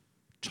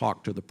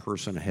talked to the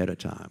person ahead of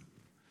time,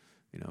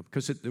 you know,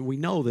 because we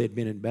know they had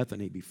been in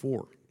Bethany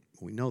before.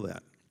 We know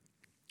that.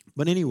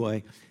 But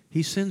anyway,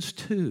 he sends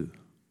 2.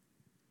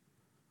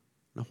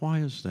 Now, why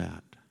is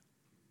that?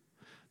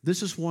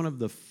 This is one of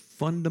the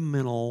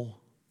fundamental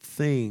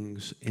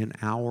things in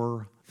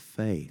our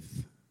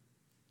faith.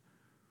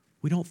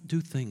 We don't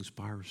do things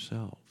by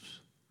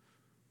ourselves.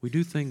 We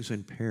do things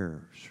in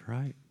pairs,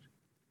 right?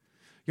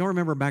 Y'all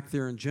remember back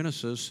there in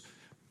Genesis,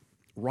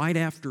 right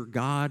after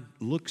God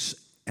looks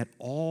at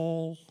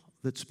all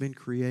that's been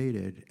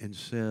created and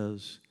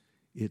says,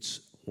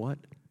 it's what?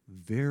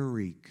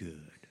 Very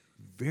good,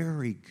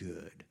 very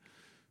good.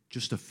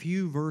 Just a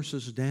few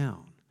verses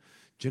down,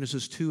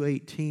 Genesis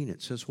 2:18,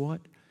 it says what?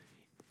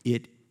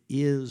 It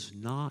is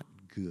not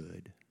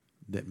good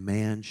that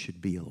man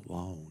should be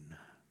alone.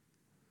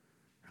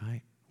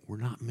 Right? We're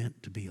not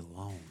meant to be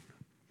alone.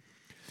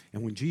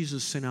 And when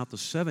Jesus sent out the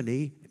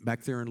 70,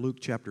 back there in Luke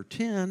chapter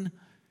 10,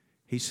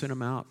 he sent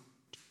them out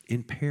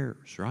in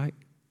pairs, right?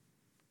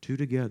 Two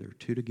together,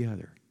 two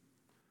together.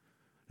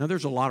 Now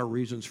there's a lot of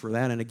reasons for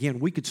that, and again,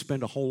 we could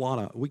spend a whole lot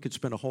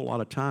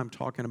of time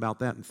talking about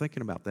that and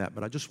thinking about that,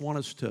 but I just want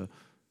us to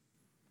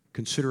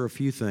consider a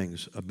few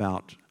things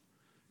about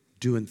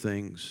doing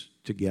things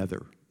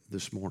together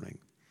this morning.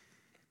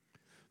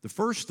 The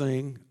first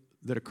thing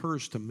that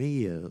occurs to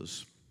me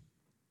is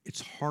it's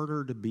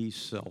harder to be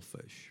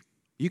selfish.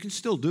 You can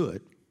still do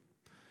it.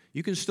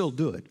 You can still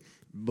do it.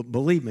 But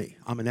believe me,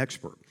 I'm an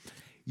expert.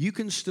 You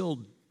can still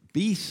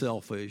be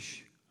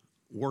selfish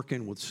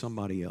working with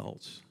somebody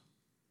else,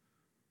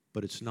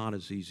 but it's not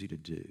as easy to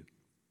do.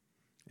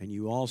 And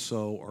you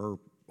also are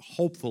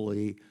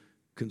hopefully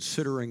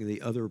considering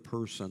the other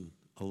person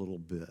a little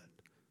bit.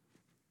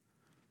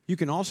 You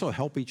can also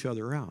help each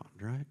other out,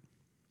 right?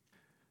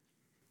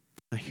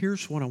 Now,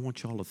 here's what I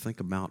want y'all to think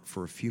about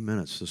for a few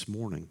minutes this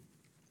morning.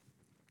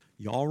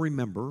 Y'all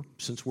remember,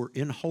 since we're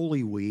in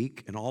Holy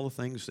Week and all the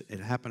things that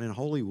happened in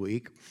Holy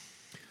Week,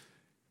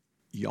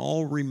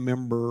 y'all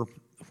remember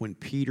when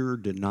Peter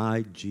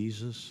denied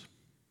Jesus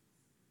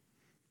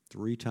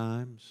 3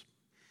 times?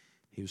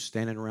 He was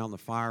standing around the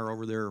fire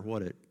over there,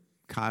 at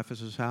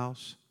Caiaphas'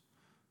 house?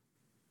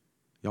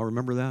 Y'all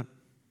remember that?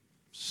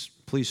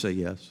 Please say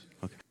yes.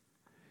 Okay.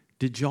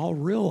 Did y'all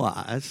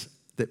realize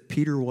that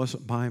Peter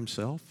wasn't by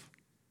himself?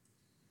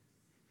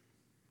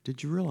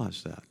 Did you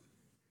realize that?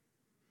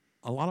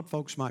 A lot of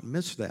folks might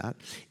miss that.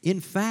 In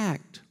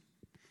fact,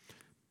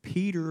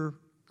 Peter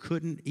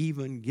couldn't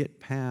even get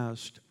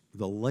past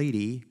the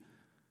lady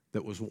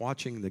that was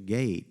watching the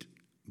gate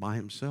by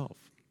himself.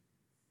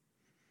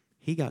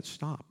 He got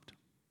stopped.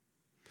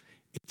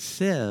 It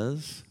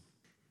says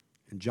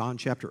in John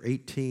chapter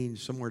 18,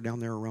 somewhere down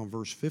there around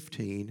verse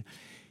 15,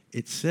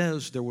 it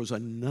says there was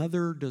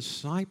another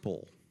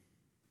disciple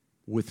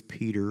with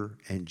Peter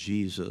and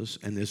Jesus,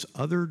 and this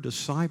other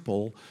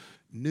disciple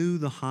knew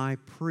the high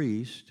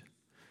priest,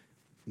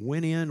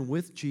 went in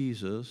with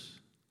Jesus,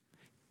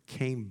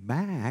 came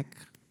back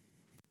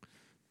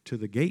to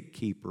the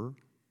gatekeeper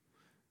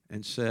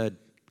and said,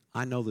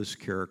 I know this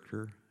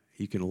character,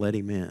 you can let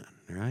him in,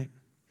 right?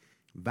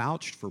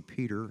 Vouched for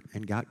Peter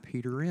and got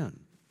Peter in.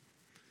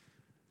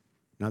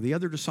 Now the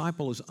other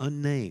disciple is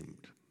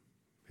unnamed.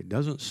 It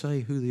doesn't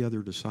say who the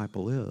other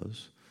disciple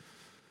is,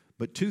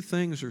 but 2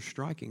 things are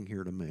striking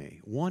here to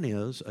me. One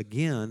is,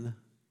 again,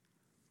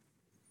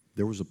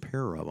 there was a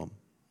pair of them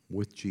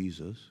with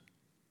Jesus.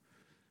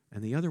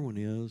 And the other one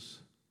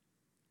is,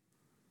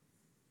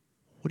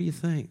 what do you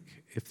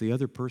think if the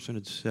other person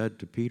had said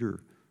to Peter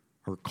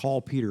or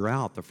called Peter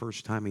out the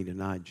first time he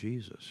denied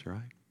Jesus,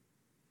 right?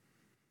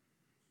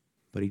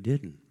 But he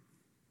didn't,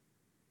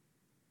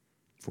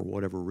 for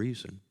whatever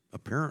reason.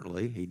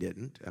 Apparently, he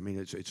didn't. I mean,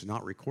 it's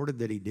not recorded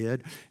that he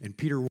did. And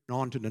Peter went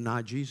on to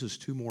deny Jesus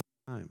 2 more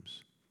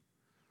times.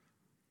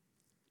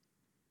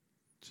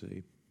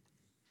 See?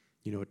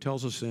 You know, it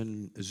tells us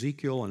in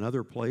Ezekiel and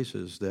other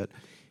places that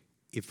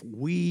if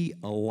we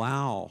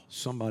allow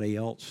somebody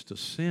else to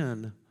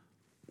sin,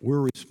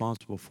 we're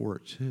responsible for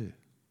it too.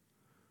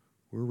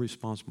 We're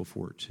responsible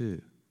for it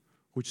too,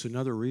 which is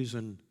another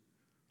reason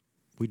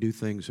we do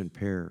things in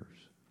pairs.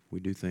 We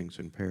do things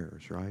in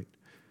pairs, right?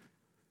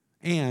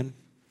 And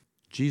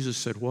Jesus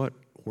said what?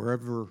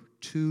 Wherever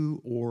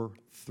 2 or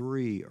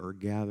 3 are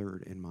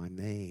gathered in my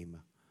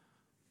name,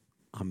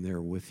 I'm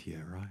there with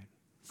you, right?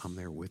 I'm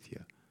there with you.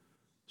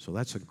 So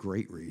that's a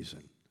great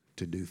reason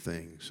to do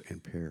things in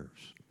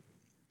pairs.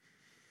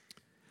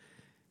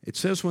 It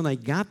says when they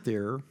got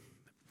there,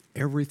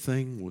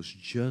 everything was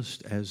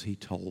just as he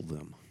told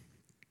them.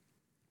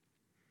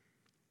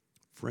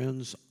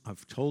 Friends,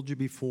 I've told you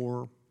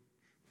before,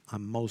 I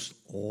most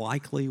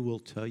likely will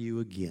tell you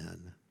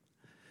again,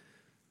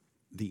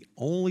 the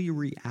only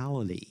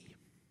reality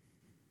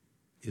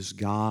is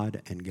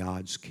God and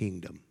God's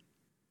kingdom.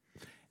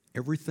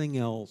 Everything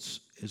else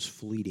is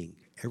fleeting.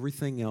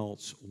 Everything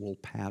else will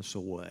pass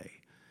away.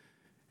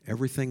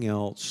 Everything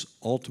else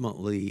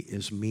ultimately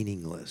is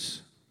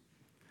meaningless.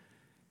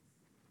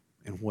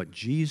 And what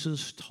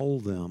Jesus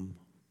told them,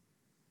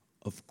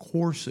 of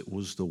course it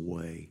was the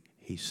way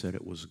he said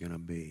it was going to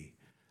be,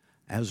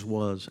 as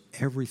was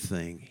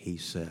everything he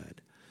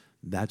said.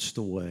 That's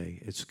the way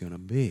it's going to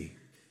be.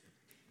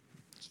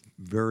 It's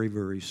very,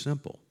 very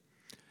simple.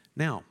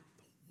 Now,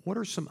 what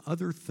are some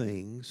other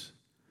things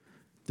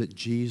that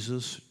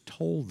Jesus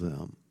told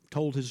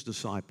his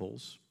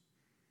disciples,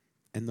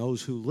 and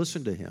those who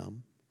listened to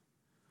him,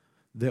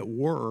 that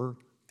were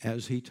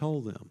as he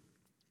told them?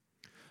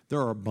 There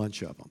are a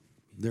bunch of them.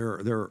 There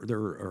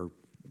are,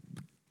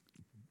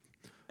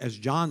 as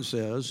John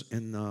says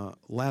in the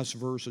last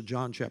verse of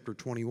John chapter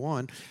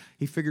 21,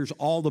 he figures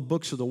all the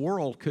books of the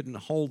world couldn't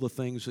hold the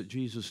things that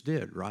Jesus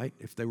did, right,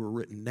 if they were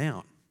written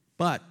down.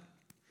 But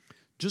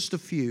just a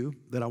few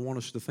that I want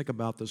us to think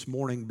about this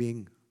morning,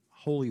 being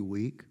Holy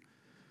Week.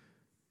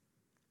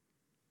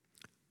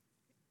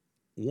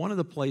 One of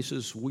the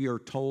places we are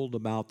told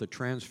about the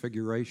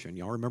transfiguration,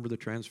 y'all remember the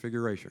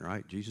transfiguration,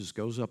 right? Jesus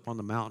goes up on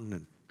the mountain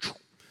and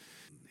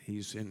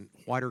he's in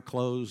whiter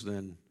clothes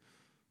than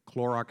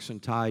Clorox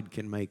and Tide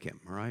can make him,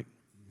 right?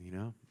 You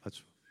know,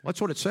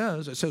 that's what it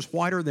says. It says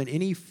whiter than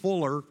any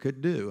fuller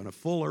could do, and a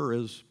fuller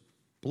is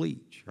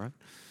bleach, right?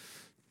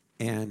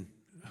 And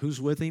who's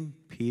with him?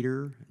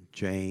 Peter,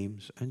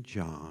 James, and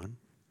John,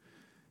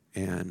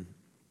 and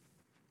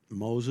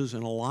Moses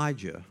and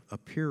Elijah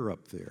appear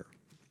up there.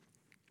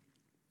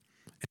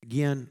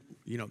 Again,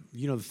 you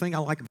know the thing I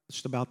like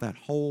just about that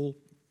whole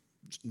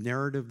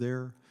narrative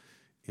there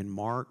in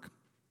Mark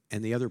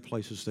and the other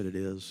places that it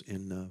is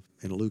in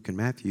Luke and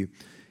Matthew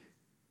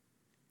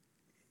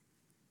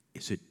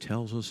is it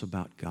tells us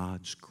about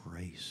God's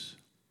grace.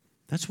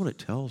 That's what it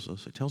tells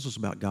us. It tells us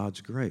about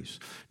God's grace.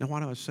 Now, why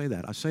do I say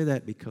that? I say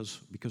that because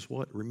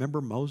what?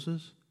 Remember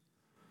Moses?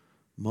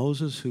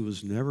 Moses, who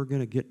was never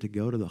going to get to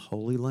go to the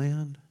Holy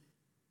Land?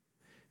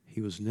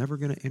 He was never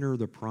going to enter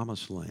the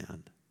Promised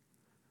Land.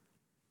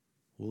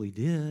 Well, he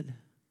did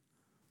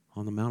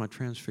on the Mount of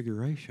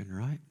Transfiguration,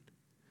 right?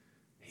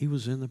 He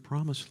was in the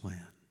Promised Land.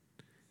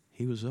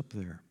 He was up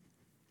there.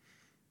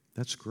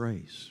 That's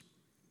grace.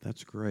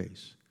 That's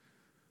grace.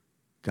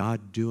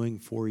 God doing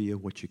for you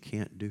what you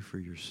can't do for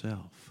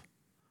yourself.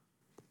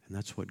 And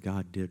that's what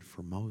God did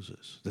for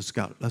Moses.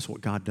 That's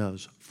what God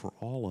does for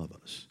all of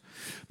us.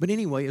 But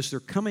anyway, as they're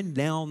coming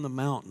down the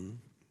mountain,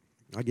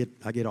 I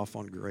get off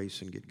on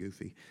grace and get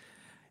goofy.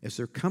 As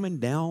they're coming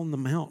down the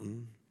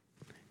mountain,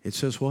 it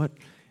says what?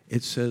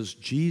 It says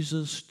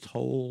Jesus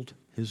told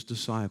his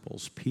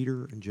disciples,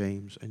 Peter and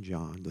James and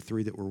John, the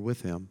three that were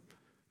with him,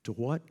 to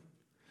what?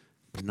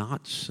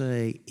 Not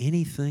say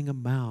anything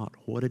about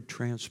what had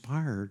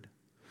transpired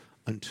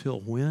until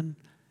when?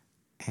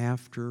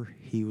 After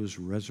he was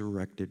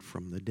resurrected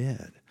from the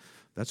dead.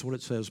 That's what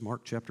it says,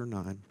 Mark chapter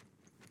 9.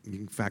 You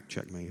can fact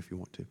check me if you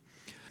want to.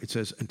 It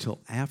says until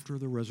after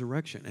the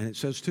resurrection. And it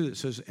says too, it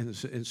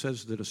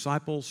says the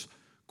disciples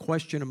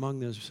question among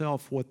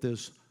themselves what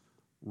this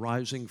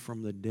rising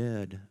from the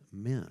dead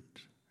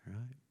meant,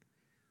 right?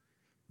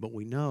 But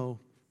we know,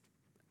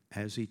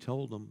 as he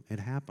told them, it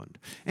happened.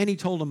 And he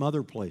told them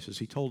other places.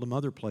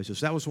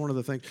 That was one of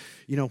the things,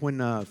 you know,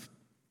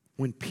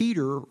 when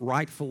Peter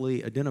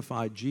rightfully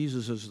identified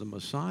Jesus as the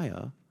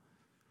Messiah,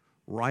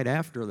 right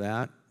after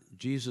that,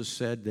 Jesus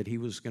said that he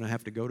was going to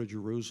have to go to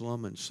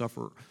Jerusalem and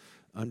suffer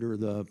under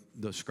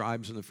the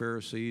scribes and the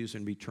Pharisees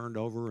and be turned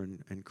over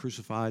and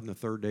crucified, and the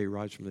third day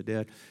rise from the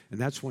dead. And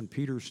that's when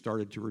Peter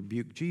started to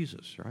rebuke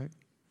Jesus, right?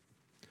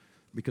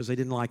 Because they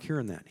didn't like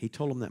hearing that. He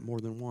told them that more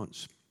than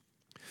once.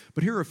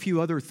 But here are a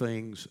few other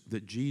things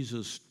that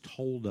Jesus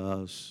told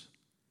us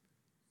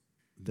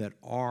that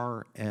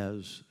are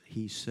as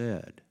he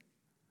said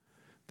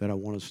that I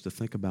want us to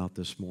think about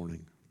this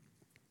morning.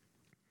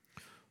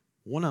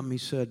 One of them, he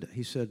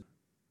said,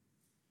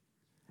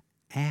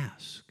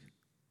 ask,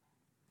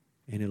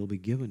 and it'll be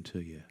given to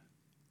you.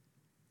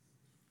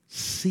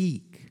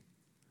 Seek,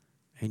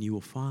 and you will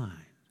find.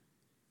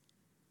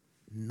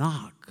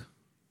 Knock,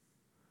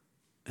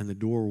 and the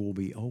door will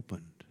be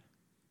opened.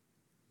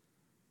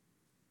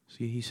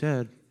 See, he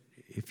said,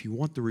 if you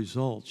want the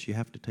results, you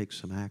have to take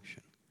some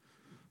action.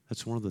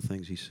 That's one of the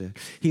things he said.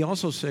 He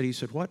also said,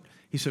 what?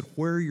 He said,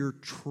 where your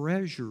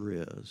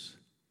treasure is,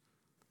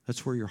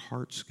 that's where your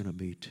heart's going to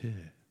be too.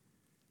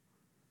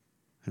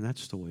 And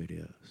that's the way it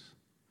is.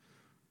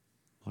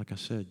 Like I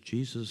said,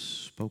 Jesus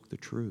spoke the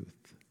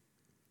truth.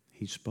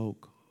 He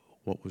spoke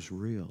what was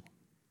real.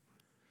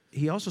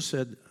 He also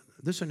said,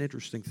 this is an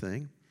interesting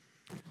thing,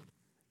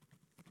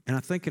 and I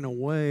think in a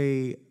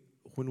way,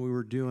 when we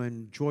were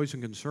doing Joys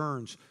and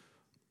Concerns,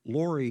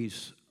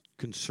 Lori's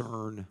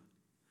concern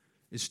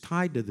is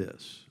tied to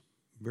this,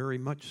 very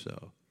much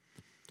so.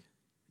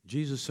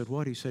 Jesus said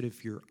what? He said,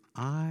 if your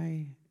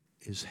eye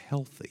is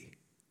healthy,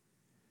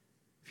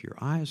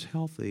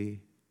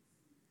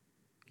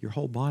 your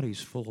whole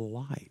body's full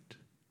of light,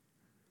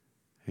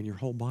 and your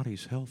whole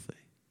body's healthy.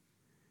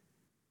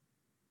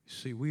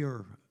 See,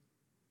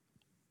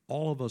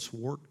 all of us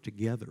work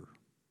together.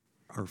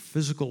 Our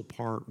physical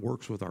part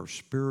works with our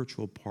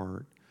spiritual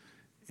part,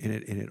 and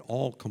it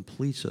all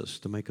completes us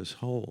to make us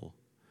whole.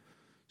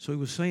 So he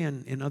was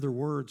saying, in other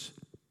words,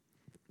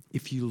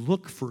 if you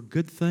look for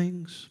good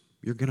things,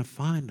 you're going to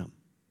find them.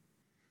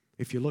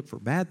 If you look for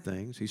bad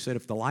things, he said,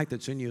 if the light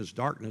that's in you is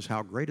darkness,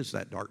 how great is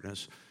that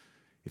darkness?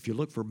 If you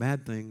look for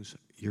bad things,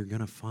 you're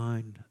going to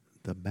find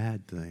the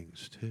bad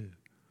things too.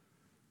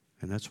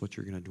 And that's what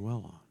you're going to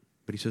dwell on.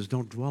 But he says,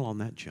 don't dwell on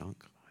that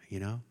junk, you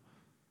know.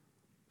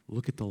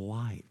 Look at the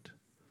light.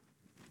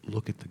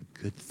 Look at the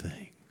good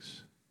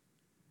things.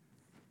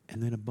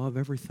 And then above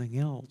everything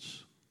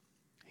else,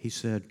 he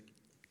said,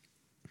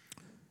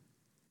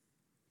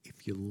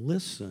 if you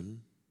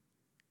listen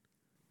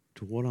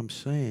to what I'm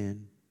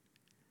saying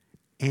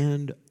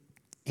and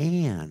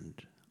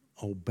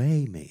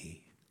obey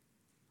me,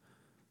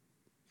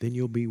 then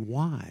you'll be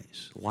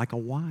wise, like a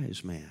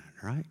wise man,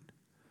 right?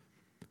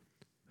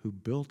 Who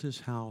built his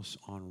house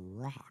on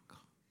rock.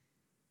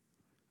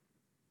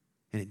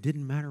 And it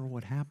didn't matter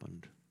what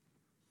happened.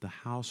 The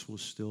house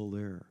was still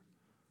there.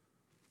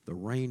 The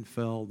rain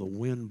fell, the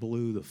wind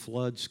blew, the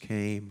floods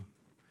came,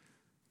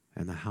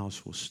 and the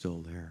house was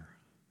still there.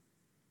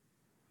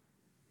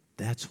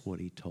 That's what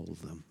he told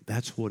them.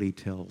 That's what he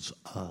tells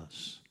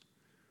us.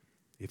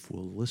 If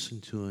we'll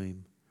listen to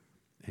him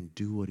and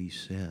do what he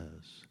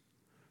says,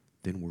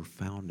 then we're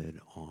founded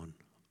on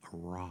a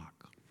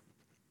rock.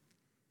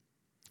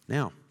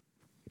 Now,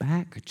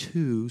 back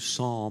to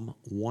Psalm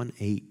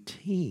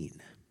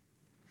 118.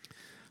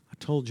 I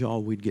told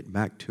y'all we'd get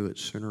back to it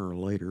sooner or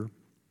later.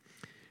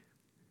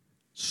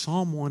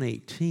 Psalm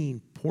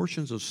 118,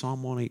 portions of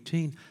Psalm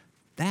 118,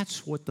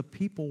 that's what the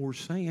people were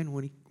saying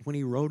when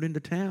he rode into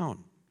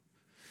town.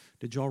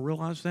 Did y'all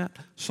realize that?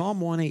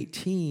 Psalm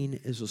 118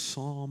 is a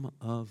psalm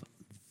of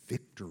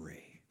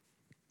victory.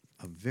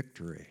 Of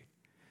victory.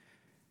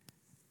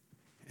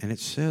 And it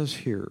says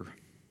here,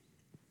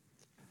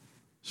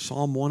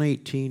 Psalm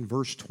 118,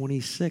 verse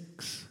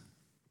 26,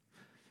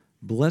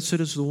 blessed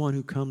is the one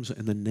who comes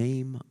in the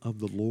name of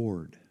the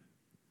Lord.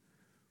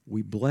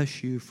 We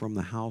bless you from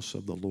the house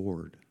of the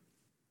Lord.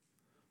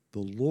 The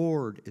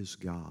Lord is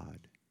God,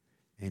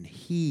 and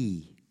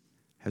he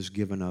has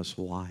given us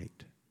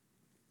light.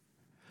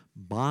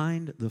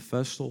 Bind the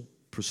festal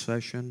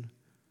procession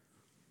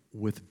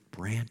with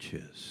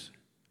branches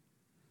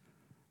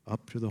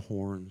up to the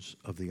horns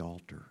of the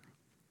altar.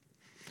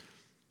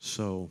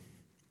 So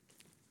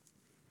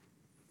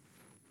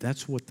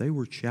that's what they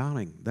were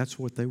shouting. That's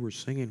what they were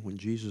singing when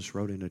Jesus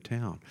rode into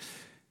town.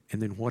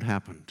 And then what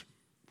happened,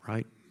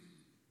 right?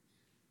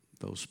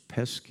 Those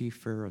pesky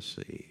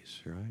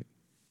Pharisees, right,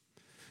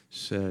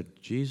 said,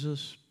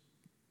 Jesus,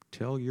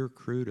 tell your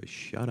crew to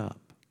shut up.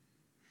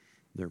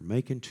 They're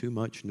making too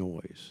much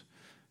noise.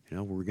 You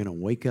know, we're going to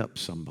wake up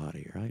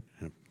somebody, right?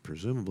 And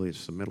presumably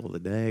it's the middle of the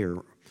day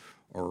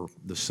or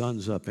the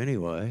sun's up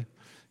anyway,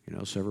 you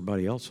know, so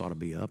everybody else ought to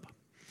be up.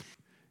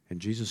 And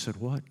Jesus said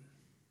what?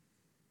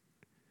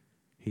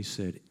 He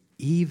said,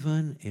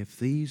 even if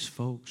these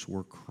folks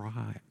were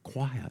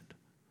quiet,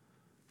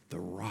 the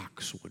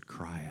rocks would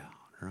cry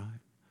out, right?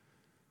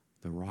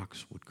 The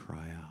rocks would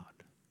cry out.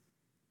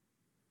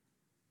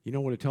 You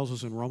know what it tells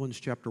us in Romans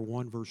chapter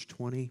 1, verse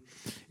 20?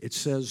 It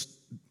says,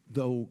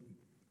 though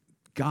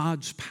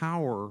God's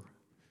power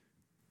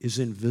is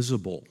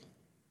invisible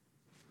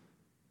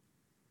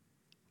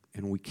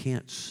and we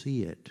can't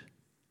see it,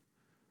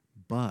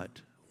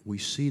 but we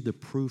see the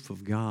proof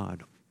of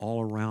God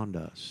all around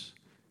us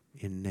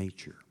in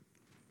nature.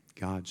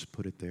 God's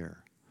put it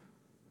there.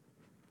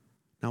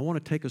 Now I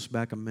want to take us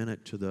back a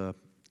minute to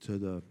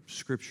the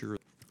scripture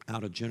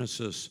out of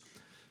Genesis.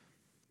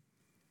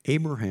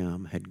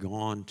 Abraham had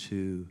gone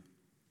to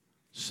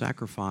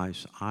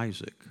sacrifice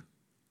Isaac.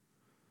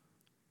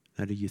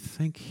 Now, do you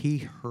think he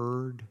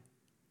heard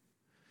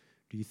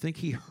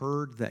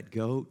that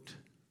goat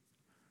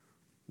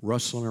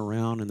rustling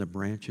around in the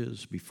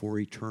branches before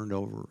he turned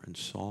over and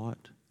saw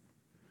it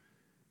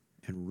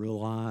and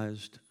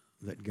realized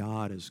that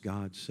God, as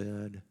God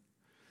said,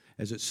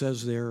 as it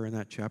says there in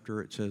that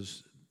chapter, it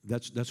says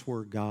that's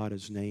where God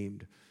is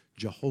named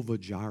Jehovah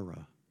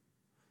Jireh.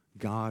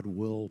 God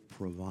will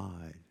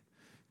provide,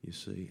 you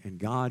see. And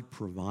God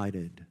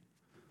provided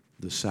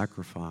the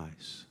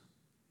sacrifice.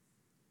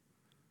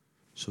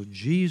 So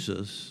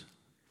Jesus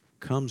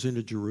comes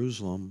into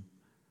Jerusalem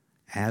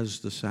as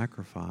the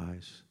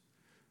sacrifice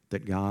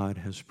that God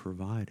has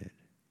provided.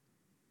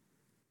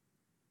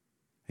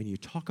 And you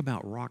talk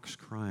about rocks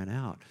crying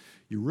out.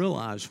 You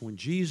realize when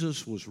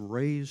Jesus was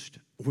raised,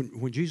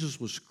 when Jesus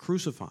was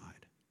crucified,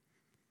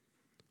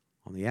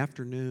 on the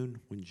afternoon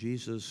when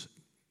Jesus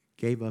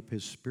gave up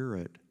his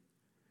spirit,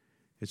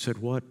 it said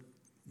what?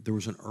 There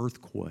was an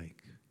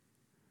earthquake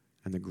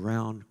and the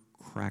ground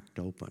cracked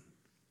open.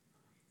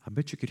 I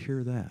bet you could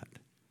hear that.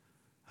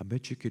 I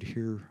bet you could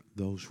hear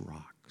those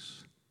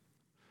rocks.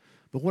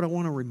 But what I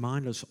want to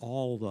remind us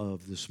all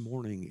of this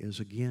morning is,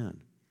 again,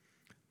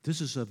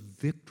 this is a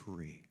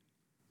victory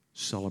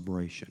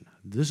celebration.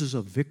 This is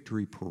a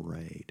victory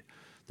parade.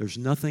 There's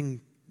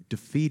nothing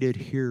defeated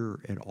here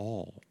at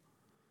all.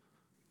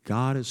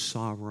 God is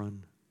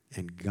sovereign,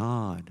 and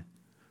God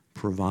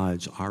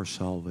provides our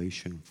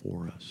salvation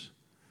for us.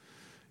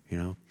 You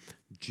know,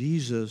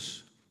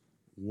 Jesus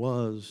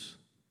was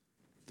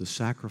the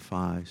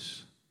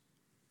sacrifice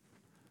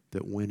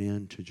that went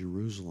into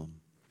Jerusalem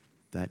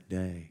that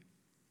day.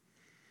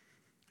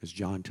 As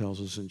John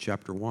tells us in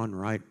chapter 1,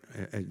 right?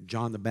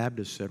 John the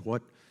Baptist said,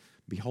 what?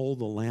 Behold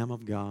the Lamb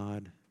of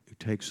God who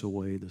takes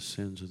away the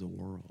sins of the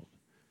world.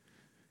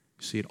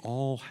 See, it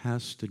all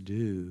has to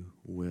do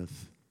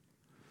with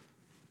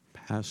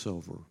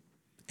Passover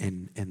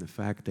and the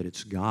fact that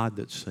it's God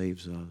that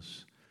saves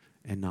us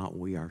and not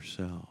we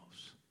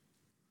ourselves.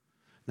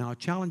 Now, I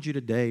challenge you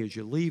today as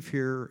you leave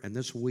here and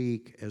this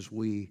week as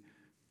we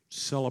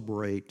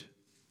celebrate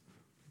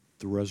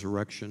the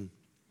resurrection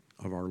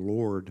of our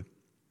Lord,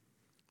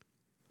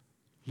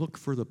 look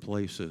for the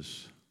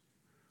places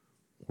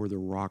where the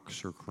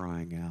rocks are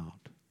crying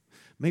out.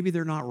 Maybe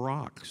they're not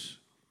rocks.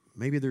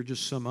 Maybe they're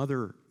just some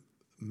other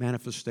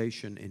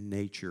manifestation in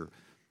nature.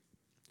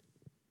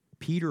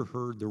 Peter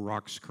heard the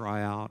rocks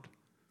cry out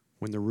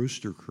when the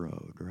rooster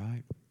crowed,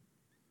 right?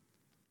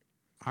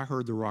 I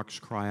heard the rocks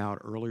cry out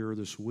earlier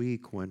this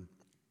week when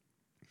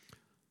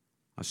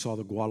I saw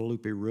the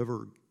Guadalupe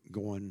River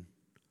going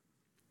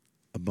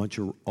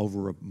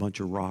over a bunch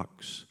of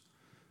rocks,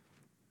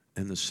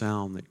 and the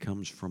sound that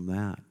comes from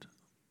that.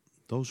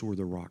 Those were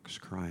the rocks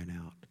crying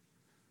out,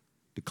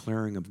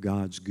 declaring of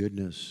God's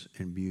goodness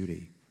and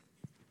beauty.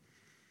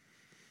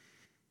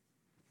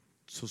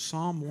 So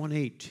Psalm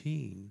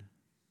 118,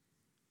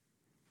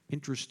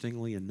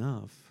 interestingly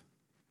enough,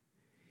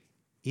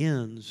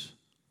 ends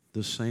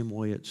the same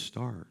way it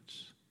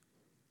starts.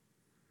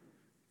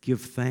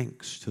 Give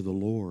thanks to the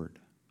Lord,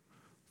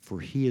 for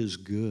He is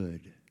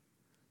good,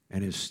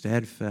 and His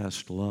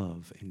steadfast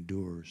love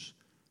endures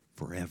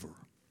forever.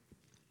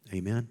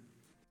 Amen.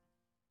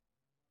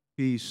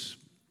 Peace.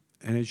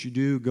 And as you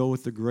do, go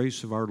with the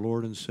grace of our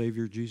Lord and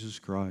Savior Jesus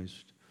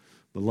Christ,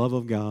 the love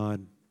of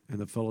God, and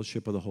the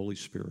fellowship of the Holy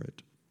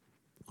Spirit.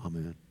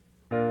 Amen.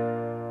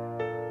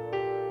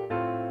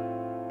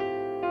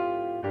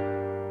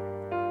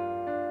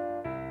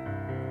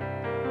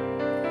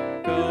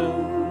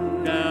 Go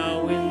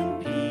now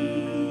in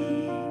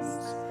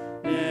peace,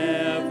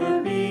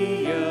 never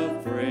be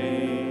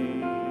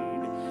afraid.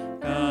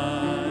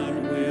 God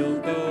will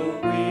go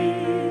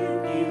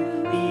with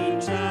you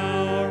each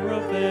hour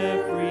of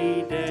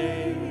every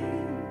day.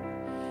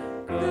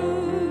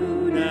 Go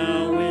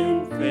now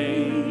in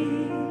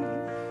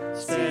faith,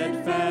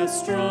 steadfast,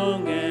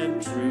 strong, and